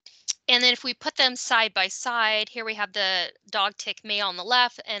 And then if we put them side by side, here we have the dog tick male on the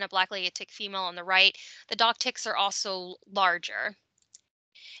left and a black-legged tick female on the right. The dog ticks are also larger.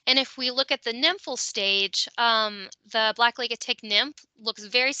 And if we look at the nymphal stage, the black-legged tick nymph looks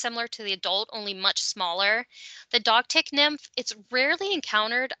very similar to the adult, only much smaller. The dog tick nymph, it's rarely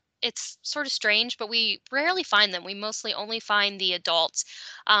encountered. It's sort of strange, but we rarely find them. We mostly only find the adults,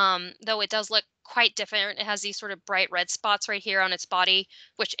 though it does look quite different. It has these sort of bright red spots right here on its body,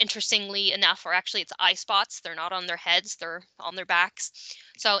 which interestingly enough are actually its eye spots. They're not on their heads, they're on their backs.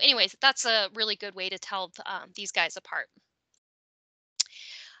 So anyways, that's a really good way to tell these guys apart.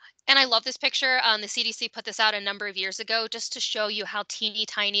 And I love this picture. The CDC put this out a number of years ago just to show you how teeny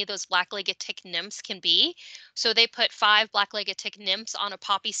tiny those black-legged tick nymphs can be. So they put 5 black-legged tick nymphs on a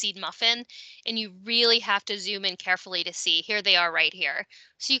poppy seed muffin, and you really have to zoom in carefully to see. Here they are right here.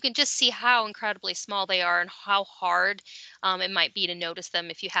 So you can just see how incredibly small they are and how hard it might be to notice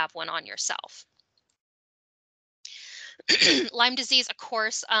them if you have one on yourself. Lyme disease, of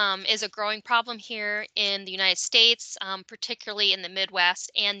course, is a growing problem here in the United States, particularly in the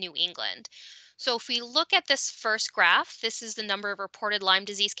Midwest and New England. So if we look at this first graph, this is the number of reported Lyme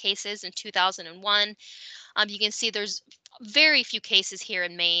disease cases in 2001. You can see there's very few cases here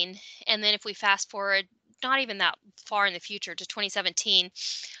in Maine. And then if we fast forward, not even that far in the future to 2017,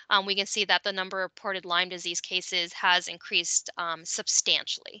 we can see that the number of reported Lyme disease cases has increased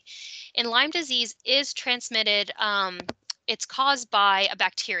substantially. And Lyme disease is transmitted, it's caused by a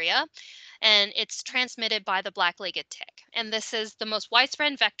bacteria, and it's transmitted by the black-legged tick. And this is the most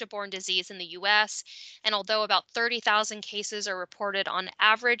widespread vector-borne disease in the US. And although about 30,000 cases are reported on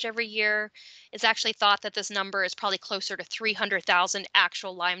average every year, it's actually thought that this number is probably closer to 300,000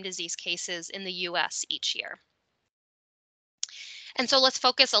 actual Lyme disease cases in the US each year. And so let's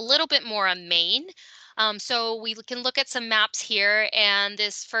focus a little bit more on Maine. So we can look at some maps here, and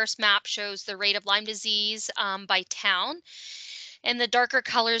this first map shows the rate of Lyme disease by town. And the darker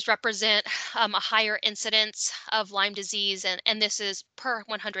colors represent a higher incidence of Lyme disease, and this is per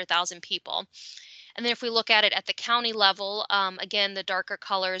 100,000 people. And then if we look at it at the county level, again, the darker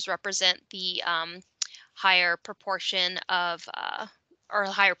colors represent the higher proportion of or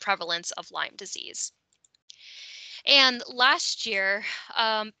higher prevalence of Lyme disease. And last year,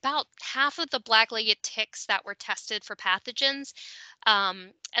 about half of the black-legged ticks that were tested for pathogens,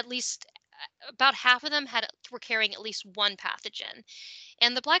 at least about half of them were carrying at least one pathogen.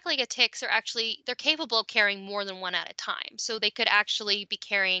 And the black-legged ticks are they're capable of carrying more than one at a time. So they could actually be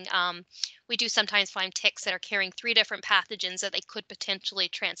carrying, we do sometimes find ticks that are carrying 3 different pathogens that they could potentially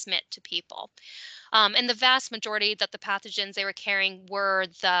transmit to people. And the vast majority that the pathogens they were carrying were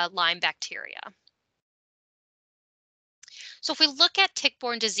the Lyme bacteria. So if we look at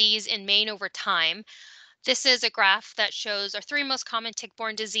tick-borne disease in Maine over time, this is a graph that shows our 3 most common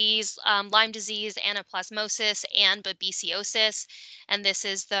tick-borne disease, Lyme disease, anaplasmosis, and babesiosis. And this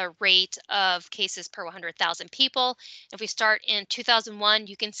is the rate of cases per 100,000 people. If we start in 2001,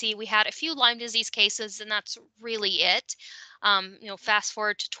 you can see we had a few Lyme disease cases, and that's really it. Fast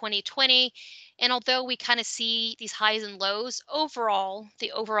forward to 2020, and although we kind of see these highs and lows,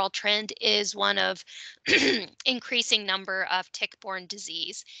 the overall trend is one of increasing number of tick-borne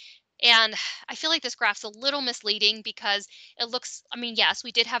disease. And I feel like this graph's a little misleading because it looks, yes,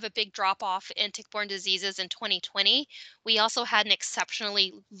 we did have a big drop off in tick-borne diseases in 2020. We also had an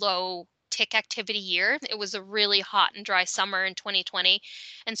exceptionally low tick activity year. It was a really hot and dry summer in 2020.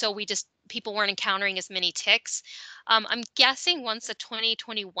 And so people weren't encountering as many ticks. I'm guessing once the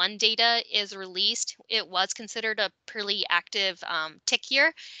 2021 data is released, it was considered a pretty active tick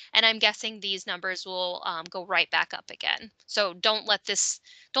year. And I'm guessing these numbers will go right back up again. So don't let this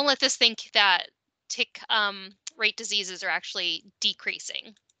think that tick rate diseases are actually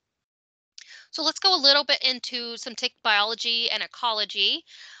decreasing. So let's go a little bit into some tick biology and ecology.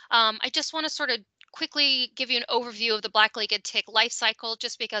 I just want to sort of quickly give you an overview of the black-legged tick life cycle,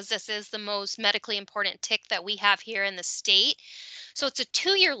 just because this is the most medically important tick that we have here in the state. So it's a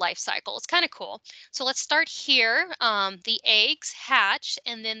 2-year life cycle. It's kind of cool. So let's start here. The eggs hatch,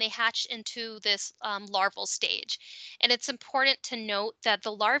 and then they hatch into this larval stage. And it's important to note that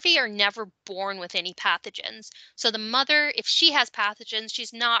the larvae are never born with any pathogens. So the mother, if she has pathogens,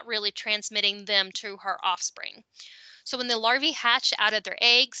 she's not really transmitting them to her offspring. So when the larvae hatch out of their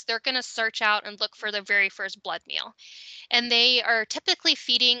eggs, they're going to search out and look for their very first blood meal. And they are typically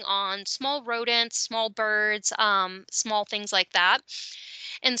feeding on small rodents, small birds, small things like that.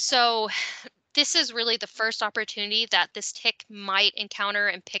 And so this is really the first opportunity that this tick might encounter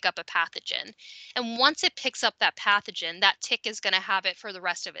and pick up a pathogen. And once it picks up that pathogen, that tick is going to have it for the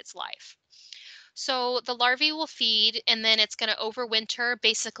rest of its life. So the larvae will feed and then it's going to overwinter.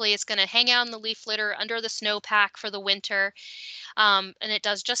 Basically, it's going to hang out in the leaf litter under the snowpack for the winter, and it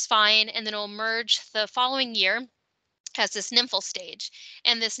does just fine. And then it'll emerge the following year as this nymphal stage.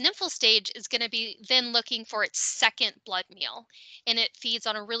 And this nymphal stage is going to be then looking for its second blood meal. And it feeds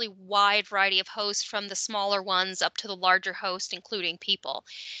on a really wide variety of hosts, from the smaller ones up to the larger host, including people.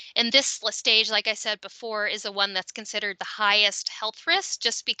 And this stage, like I said before, is the one that's considered the highest health risk,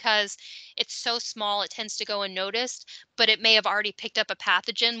 just because it's so small, it tends to go unnoticed, but it may have already picked up a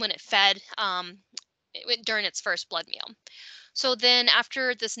pathogen when it fed during its first blood meal. So then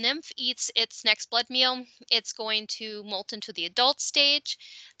after this nymph eats its next blood meal, it's going to molt into the adult stage.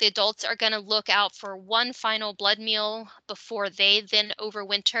 The adults are going to look out for one final blood meal before they then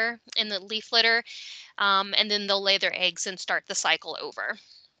overwinter in the leaf litter, and then they'll lay their eggs and start the cycle over.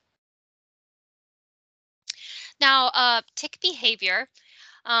 Now, tick behavior.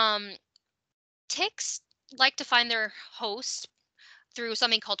 Ticks like to find their host through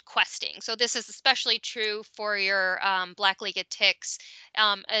something called questing. So this is especially true for your black-legged ticks,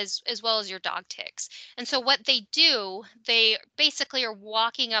 as well as your dog ticks. And so what they do, they basically are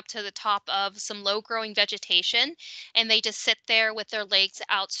walking up to the top of some low-growing vegetation, and they just sit there with their legs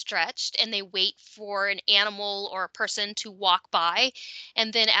outstretched, and they wait for an animal or a person to walk by.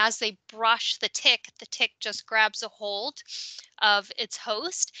 And then as they brush the tick just grabs a hold of its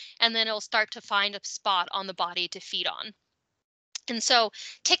host, and then it'll start to find a spot on the body to feed on. And so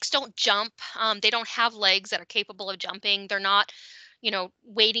ticks don't jump. They don't have legs that are capable of jumping. They're not,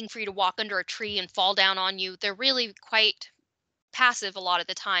 waiting for you to walk under a tree and fall down on you. They're really quite passive a lot of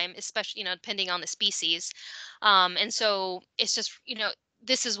the time, especially, depending on the species. And so it's just,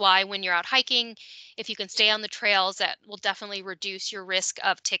 this is why when you're out hiking, if you can stay on the trails, that will definitely reduce your risk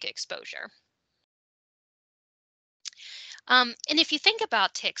of tick exposure. And if you think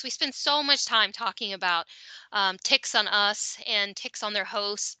about ticks, we spend so much time talking about ticks on us and ticks on their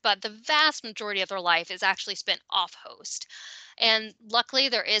hosts, but the vast majority of their life is actually spent off host. And luckily,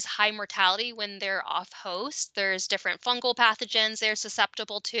 there is high mortality when they're off host. There's different fungal pathogens they're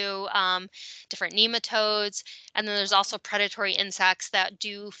susceptible to, different nematodes, and then there's also predatory insects that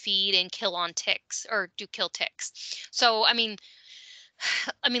do feed and kill on ticks, or do kill ticks. So,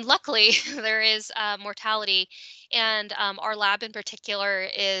 luckily there is mortality, and our lab in particular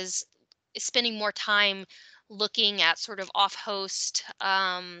is spending more time looking at sort of off-host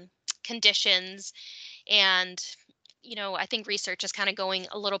conditions, and I think research is kind of going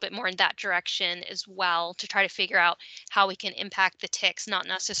a little bit more in that direction as well, to try to figure out how we can impact the ticks, not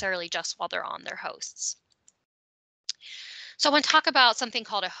necessarily just while they're on their hosts. So I want to talk about something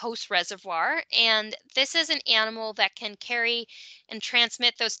called a host reservoir, and this is an animal that can carry and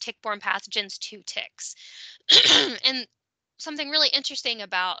transmit those tick-borne pathogens to ticks. And something really interesting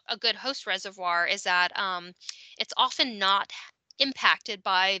about a good host reservoir is that it's often not impacted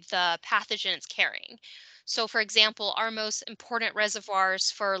by the pathogen it's carrying. So, for example, our most important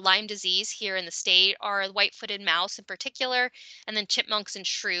reservoirs for Lyme disease here in the state are the white-footed mouse in particular, and then chipmunks and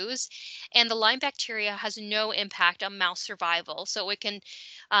shrews. And the Lyme bacteria has no impact on mouse survival. So it can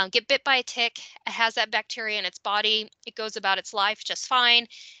get bit by a tick, it has that bacteria in its body, it goes about its life just fine,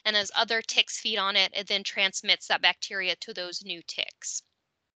 and as other ticks feed on it, it then transmits that bacteria to those new ticks.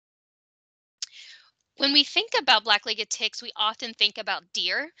 When we think about black-legged ticks, we often think about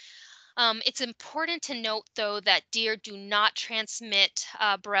deer. It's important to note, though, that deer do not transmit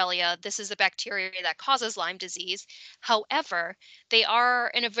Borrelia. This is a bacteria that causes Lyme disease. However, they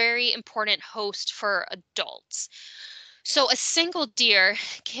are a very important host for adults. So a single deer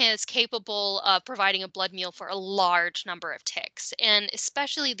is capable of providing a blood meal for a large number of ticks, and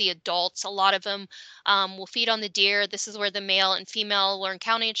especially the adults. A lot of them will feed on the deer. This is where the male and female will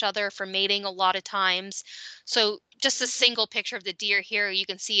encounter each other for mating a lot of times. So just a single picture of the deer here, you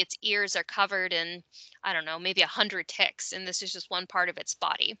can see its ears are covered in, I don't know, maybe 100 ticks, and this is just one part of its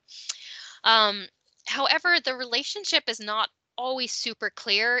body. However, the relationship is not always super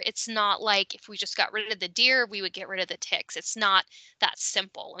clear. It's not like if we just got rid of the deer, we would get rid of the ticks. It's not that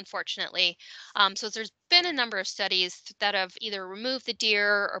simple, unfortunately. So there's been a number of studies that have either removed the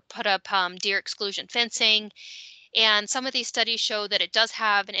deer or put up deer exclusion fencing. And some of these studies show that it does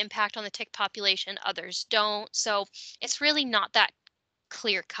have an impact on the tick population, others don't. So it's really not that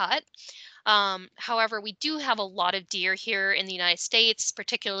clear cut. However, we do have a lot of deer here in the United States,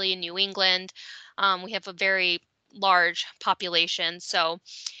 particularly in New England. We have a very large population. So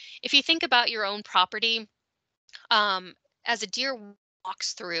if you think about your own property, as a deer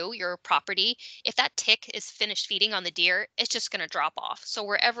walks through your property, if that tick is finished feeding on the deer, it's just going to drop off. So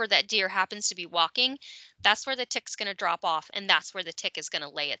wherever that deer happens to be walking, that's where the tick's going to drop off, and that's where the tick is going to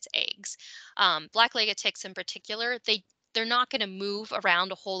lay its eggs. Black-legged ticks in particular, they're not going to move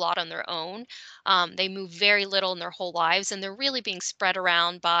around a whole lot on their own. They move very little in their whole lives, and they're really being spread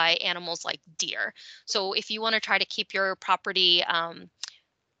around by animals like deer. So if you want to try to keep your property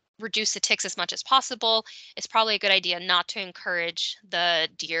reduce the ticks as much as possible, it's probably a good idea not to encourage the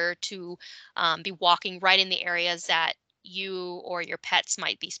deer to be walking right in the areas that you or your pets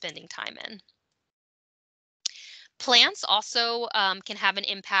might be spending time in. Plants also can have an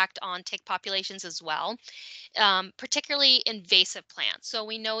impact on tick populations as well, particularly invasive plants. So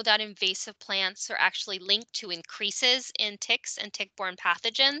we know that invasive plants are actually linked to increases in ticks and tick-borne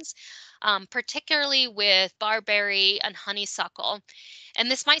pathogens, particularly with barberry and honeysuckle. And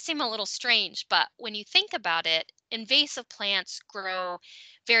this might seem a little strange, but when you think about it, invasive plants grow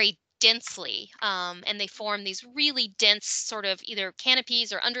very densely, and they form these really dense sort of either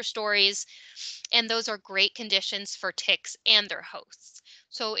canopies or understories, and those are great conditions for ticks and their hosts.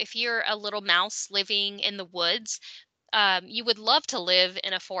 So if you're a little mouse living in the woods, you would love to live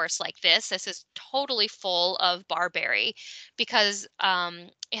in a forest like this. This is totally full of barberry because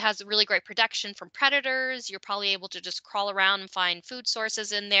it has really great protection from predators. You're probably able to just crawl around and find food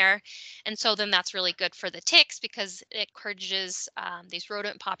sources in there. And so then that's really good for the ticks because it encourages these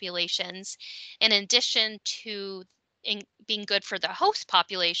rodent populations. And in addition to being good for the host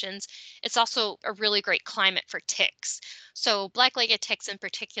populations, it's also a really great climate for ticks. So black-legged ticks in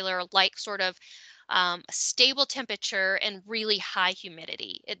particular like sort of a stable temperature and really high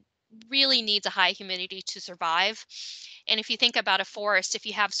humidity. It really needs a high humidity to survive. And if you think about a forest, if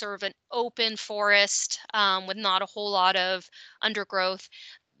you have sort of an open forest with not a whole lot of undergrowth,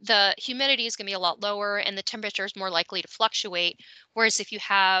 the humidity is going to be a lot lower and the temperature is more likely to fluctuate. Whereas if you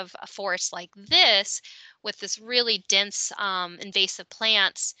have a forest like this with this really dense invasive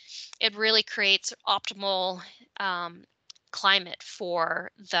plants, it really creates optimal climate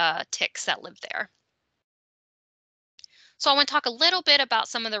for the ticks that live there. So I want to talk a little bit about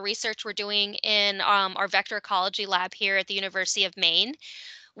some of the research we're doing in our vector ecology lab here at the University of Maine.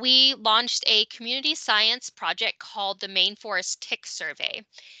 We launched a community science project called the Maine Forest Tick Survey.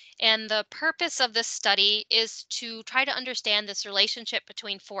 And the purpose of this study is to try to understand this relationship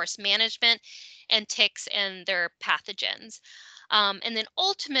between forest management and ticks and their pathogens. And then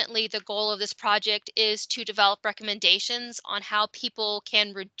ultimately, the goal of this project is to develop recommendations on how people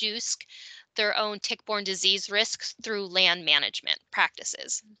can reduce their own tick-borne disease risks through land management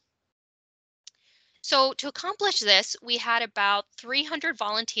practices. So to accomplish this, we had about 300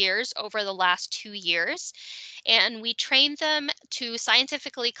 volunteers over the last 2 years, and we trained them to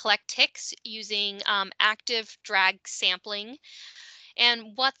scientifically collect ticks using active drag sampling.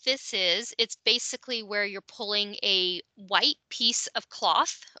 And what this is, it's basically where you're pulling a white piece of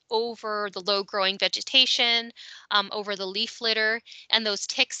cloth over the low growing vegetation, over the leaf litter, and those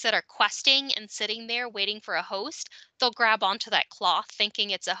ticks that are questing and sitting there waiting for a host, they'll grab onto that cloth thinking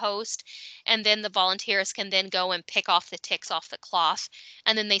it's a host. And then the volunteers can then go and pick off the ticks off the cloth.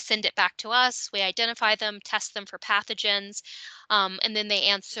 And then they send it back to us. We identify them, test them for pathogens, and then they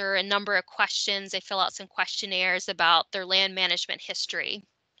answer a number of questions. They fill out some questionnaires about their land management history.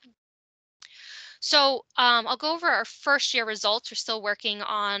 So I'll go over our first year results. We're still working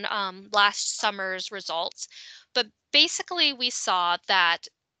on last summer's results. But basically, we saw that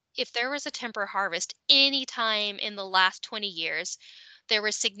if there was a timber harvest anytime in the last 20 years, there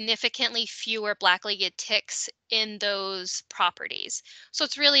were significantly fewer black-legged ticks in those properties. So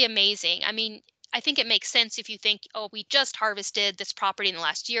it's really amazing. I mean, I think it makes sense if you think, oh, we just harvested this property in the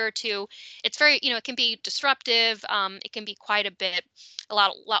last year or two. It's very, it can be disruptive. It can be quite a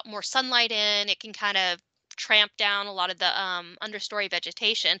lot more sunlight in. It can kind of tramp down a lot of the understory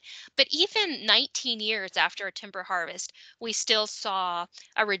vegetation. But even 19 years after a timber harvest, we still saw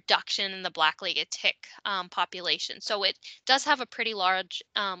a reduction in the black-legged tick population. So it does have a pretty large,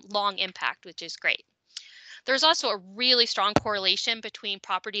 long impact, which is great. There's also a really strong correlation between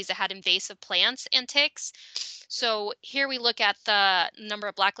properties that had invasive plants and ticks. So here we look at the number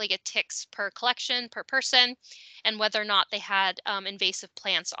of black-legged ticks per collection, per person, and whether or not they had invasive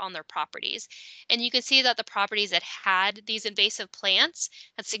plants on their properties. And you can see that the properties that had these invasive plants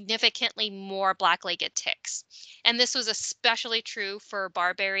had significantly more black-legged ticks. And this was especially true for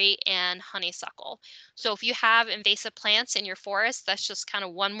barberry and honeysuckle. So if you have invasive plants in your forest, that's just kind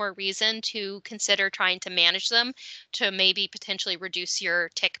of one more reason to consider trying to manage them to maybe potentially reduce your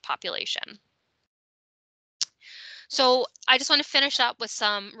tick population. So I just want to finish up with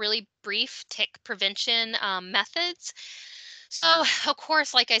some really brief tick prevention methods. So, of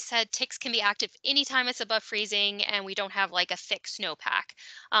course, like I said, ticks can be active anytime it's above freezing and we don't have like a thick snowpack.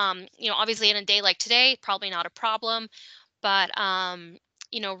 Obviously in a day like today, probably not a problem, but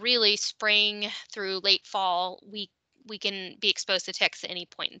really spring through late fall, we can be exposed to ticks at any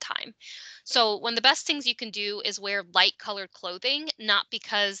point in time. So one of the best things you can do is wear light colored clothing, not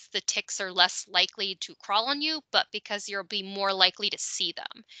because the ticks are less likely to crawl on you, but because you'll be more likely to see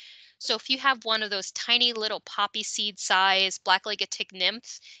them. So if you have one of those tiny little poppy seed size black-legged tick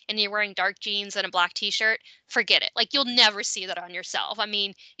nymphs and you're wearing dark jeans and a black t-shirt, forget it. Like you'll never see that on yourself. I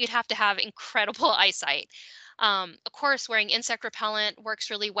mean, you'd have to have incredible eyesight. Of course, wearing insect repellent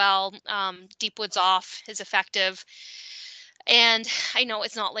works really well. Deep Woods Off is effective. And I know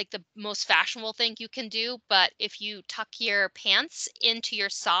it's not like the most fashionable thing you can do, but if you tuck your pants into your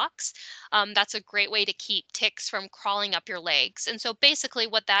socks, that's a great way to keep ticks from crawling up your legs. And so basically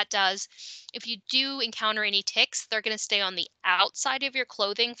what that does, if you do encounter any ticks, they're going to stay on the outside of your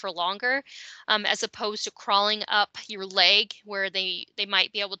clothing for longer, as opposed to crawling up your leg where they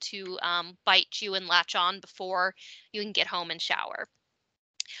might be able to bite you and latch on before you can get home and shower.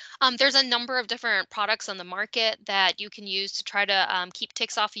 There's a number of different products on the market that you can use to try to keep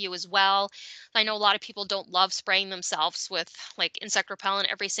ticks off of you as well. I know a lot of people don't love spraying themselves with like insect repellent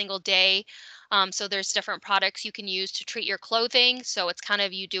every single day. So there's different products you can use to treat your clothing. So it's kind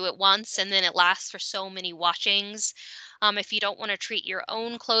of you do it once and then it lasts for so many washings. If you don't want to treat your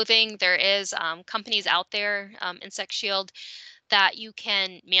own clothing, there is companies out there, Insect Shield, that you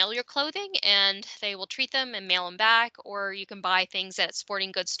can mail your clothing and they will treat them and mail them back, or you can buy things at a sporting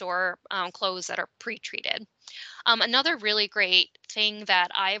goods store, clothes that are pre-treated. Another really great thing that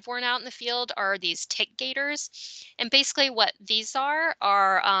I've worn out in the field are these tick gaiters. And basically what these are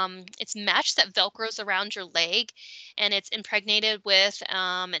it's mesh that velcros around your leg and it's impregnated with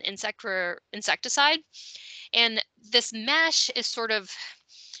an insecticide. And this mesh is sort of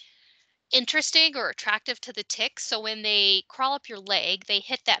interesting or attractive to the ticks. So when they crawl up your leg, they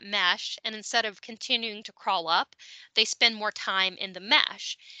hit that mesh, and instead of continuing to crawl up, they spend more time in the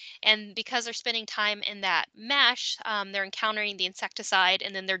mesh. And because they're spending time in that mesh, they're encountering the insecticide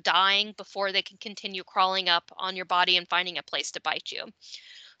and then they're dying before they can continue crawling up on your body and finding a place to bite you.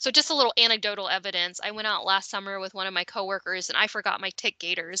 So just a little anecdotal evidence. I went out last summer with one of my coworkers and I forgot my tick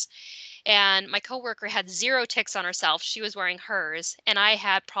gaiters. And my coworker had 0 ticks on herself. She was wearing hers. And I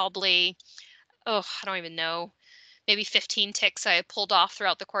had probably, I don't even know, maybe 15 ticks I had pulled off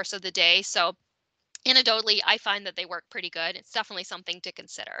throughout the course of the day. So anecdotally, I find that they work pretty good. It's definitely something to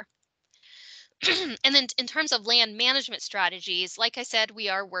consider. And then in terms of land management strategies, like I said, we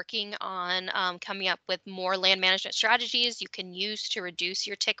are working on coming up with more land management strategies you can use to reduce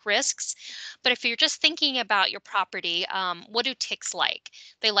your tick risks. But if you're just thinking about your property, what do ticks like?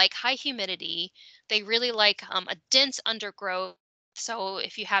 They like high humidity. They really like a dense undergrowth. So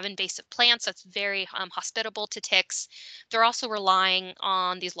if you have invasive plants, that's very hospitable to ticks. They're also relying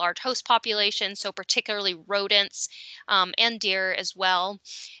on these large host populations, so particularly rodents and deer as well,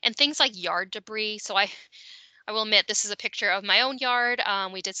 and things like yard debris. So I will admit this is a picture of my own yard.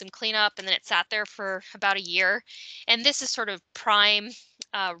 We did some cleanup and then it sat there for about a year. And this is sort of prime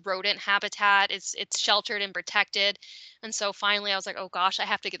rodent habitat. It's sheltered and protected. And so finally I was like, oh gosh, I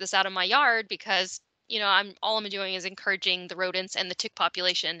have to get this out of my yard because all I'm doing is encouraging the rodents and the tick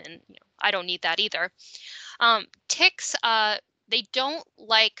population, and I don't need that either. Ticks, they don't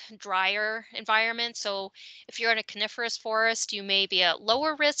like drier environments. So if you're in a coniferous forest, you may be at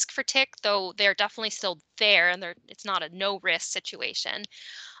lower risk for tick, though they're definitely still there and it's not a no risk situation.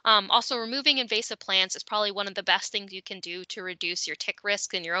 Also, removing invasive plants is probably one of the best things you can do to reduce your tick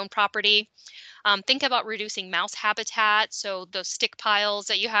risk in your own property. Think about reducing mouse habitat, so those stick piles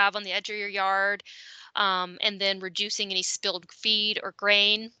that you have on the edge of your yard, and then reducing any spilled feed or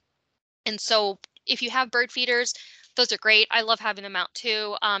grain. And so if you have bird feeders, those are great. I love having them out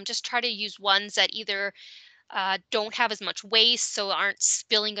too. Just try to use ones that either don't have as much waste, so aren't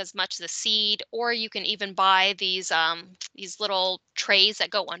spilling as much of the seed, or you can even buy these little trays that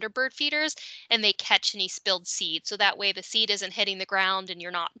go under bird feeders and they catch any spilled seed. So that way the seed isn't hitting the ground and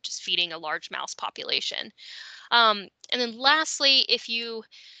you're not just feeding a large mouse population. And then lastly, if you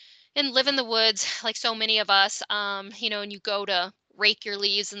live in the woods like so many of us, and you go to rake your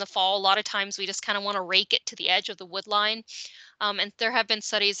leaves in the fall, a lot of times we just kind of want to rake it to the edge of the wood line. And there have been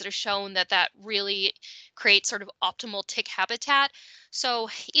studies that have shown that really creates sort of optimal tick habitat. So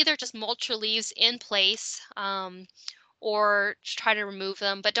either just mulch your leaves in place, or try to remove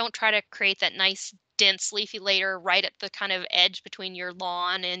them, but don't try to create that nice dense leafy layer right at the kind of edge between your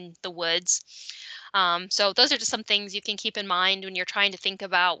lawn and the woods. So those are just some things you can keep in mind when you're trying to think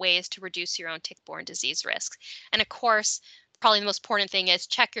about ways to reduce your own tick-borne disease risk. And of course, probably the most important thing is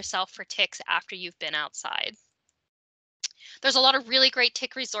check yourself for ticks after you've been outside. There's a lot of really great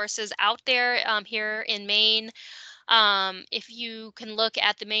tick resources out there here in Maine. If you can look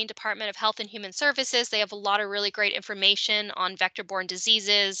at the Maine Department of Health and Human Services, they have a lot of really great information on vector-borne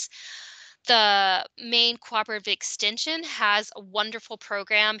diseases. The Maine Cooperative Extension has a wonderful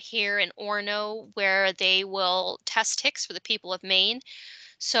program here in Orono where they will test ticks for the people of Maine.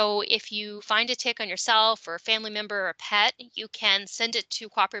 So if you find a tick on yourself or a family member or a pet, you can send it to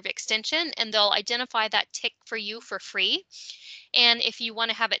Cooperative Extension and they'll identify that tick for you for free. And if you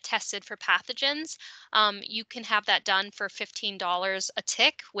want to have it tested for pathogens, you can have that done for $15 a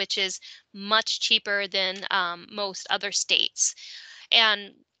tick, which is much cheaper than most other states.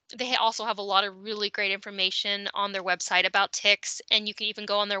 And they also have a lot of really great information on their website about ticks. And you can even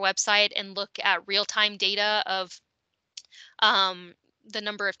go on their website and look at real-time data of the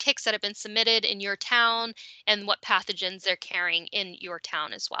number of ticks that have been submitted in your town and what pathogens they're carrying in your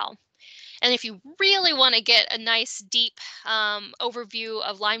town as well. And if you really want to get a nice deep overview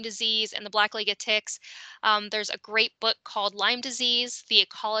of Lyme disease and the black-legged ticks, there's a great book called Lyme Disease, The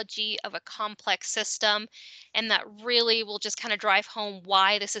Ecology of a Complex System. And that really will just kind of drive home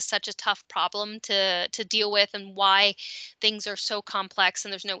why this is such a tough problem to deal with and why things are so complex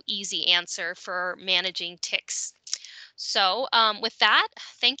and there's no easy answer for managing ticks. So with that,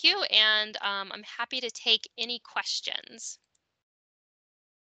 thank you. And I'm happy to take any questions.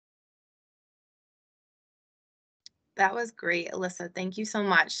 That was great, Elissa. Thank you so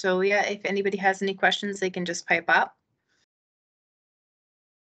much. So yeah, if anybody has any questions, they can just pipe up.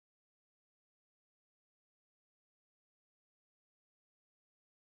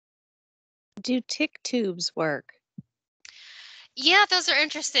 Do tick tubes work? Yeah, those are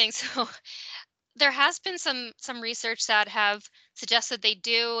interesting. So there has been some research that have suggested they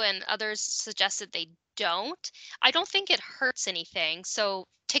do and others suggested they don't. I don't think it hurts anything. So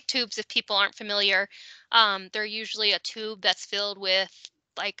tick tubes, if people aren't familiar, they're usually a tube that's filled with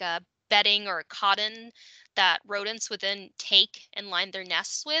like a bedding or cotton that rodents would then take and line their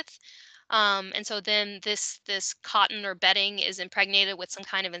nests with. And so then this cotton or bedding is impregnated with some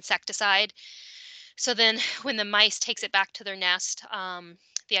kind of insecticide. So then when the mice takes it back to their nest,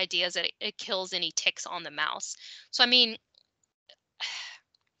 the idea is that it kills any ticks on the mouse. So, I mean,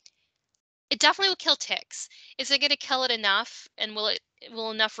 it definitely will kill ticks. Is it going to kill it enough? And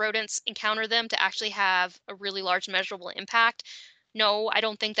will enough rodents encounter them to actually have a really large measurable impact? No, I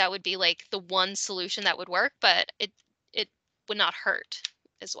don't think that would be like the one solution that would work, but it would not hurt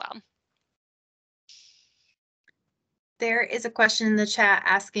as well. There is a question in the chat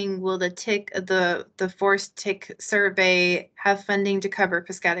asking, will the forest tick survey have funding to cover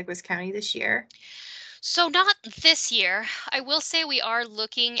Piscataquis County this year? So not this year. I will say we are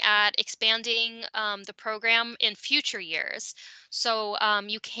looking at expanding the program in future years. So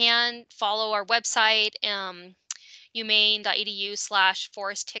you can follow our website,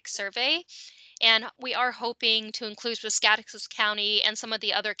 umaine.edu/forest tick survey. And we are hoping to include Piscataquis County and some of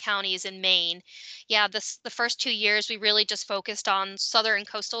the other counties in Maine. Yeah, the first 2 years, we really just focused on southern and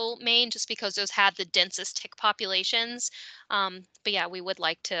coastal Maine just because those had the densest tick populations. But yeah, we would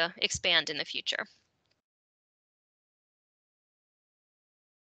like to expand in the future.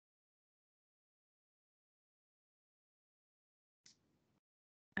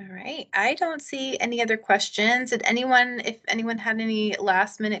 All right, I don't see any other questions. If anyone had any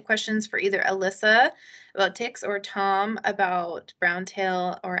last minute questions for either Elissa about ticks or Tom about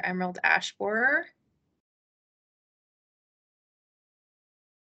browntail or emerald ash borer?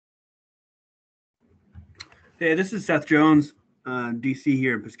 Hey, this is Seth Jones, DC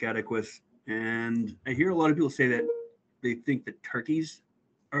here in Piscataquis, and I hear a lot of people say that they think that turkeys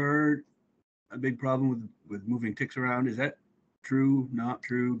are a big problem with moving ticks around. Is that true? Not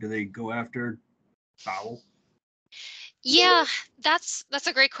true? Do they go after fowl? Yeah, that's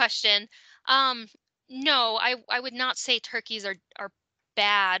a great question. No, I would not say turkeys are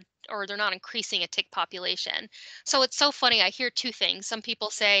bad or they're not increasing a tick population. So it's so funny. I hear two things. Some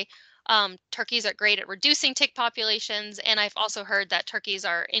people say turkeys are great at reducing tick populations, and I've also heard that turkeys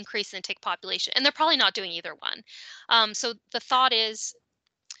are increasing the tick population, and they're probably not doing either one. So the thought is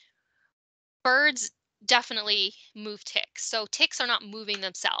birds definitely move ticks. So ticks are not moving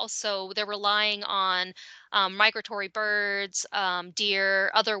themselves. So they're relying on migratory birds,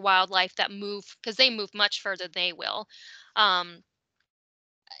 deer, other wildlife that move because they move much further than they will. And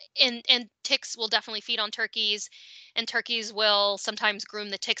ticks will definitely feed on turkeys, and turkeys will sometimes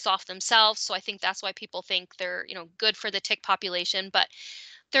groom the ticks off themselves. So I think that's why people think they're good for the tick population. But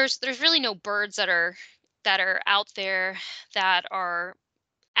there's really no birds that are out there that are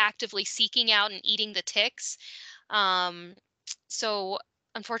actively seeking out and eating the ticks. So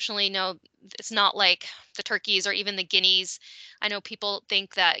unfortunately, no, it's not like the turkeys or even the guineas. I know people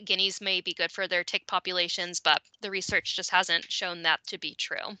think that guineas may be good for their tick populations, but the research just hasn't shown that to be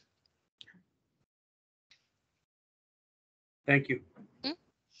true. Thank you. Mm.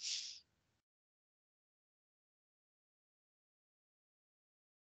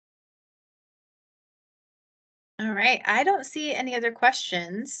 All right, I don't see any other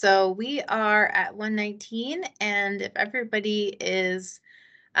questions, so we are at 1:19, and if everybody is,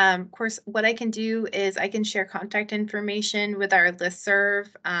 of course, what I can do is I can share contact information with our listserv,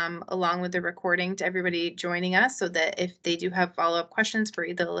 along with the recording to everybody joining us, so that if they do have follow-up questions for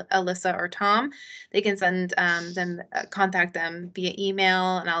either Elissa or Tom, they can send contact them via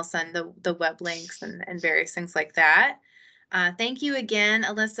email, and I'll send the web links and various things like that. Thank you again,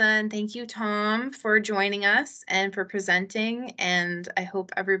 Elissa, and thank you, Tom, for joining us and for presenting. And I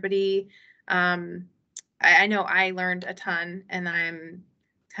hope everybody, I know I learned a ton, and I'm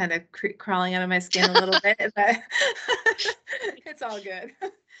kind of crawling out of my skin a little bit, but it's all good.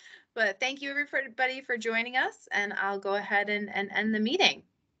 But thank you, everybody, for joining us, and I'll go ahead and end the meeting.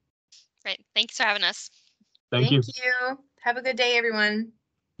 Right. Thanks for having us. Thank you. Thank you. Have a good day, everyone.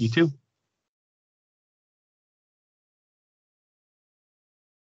 You too.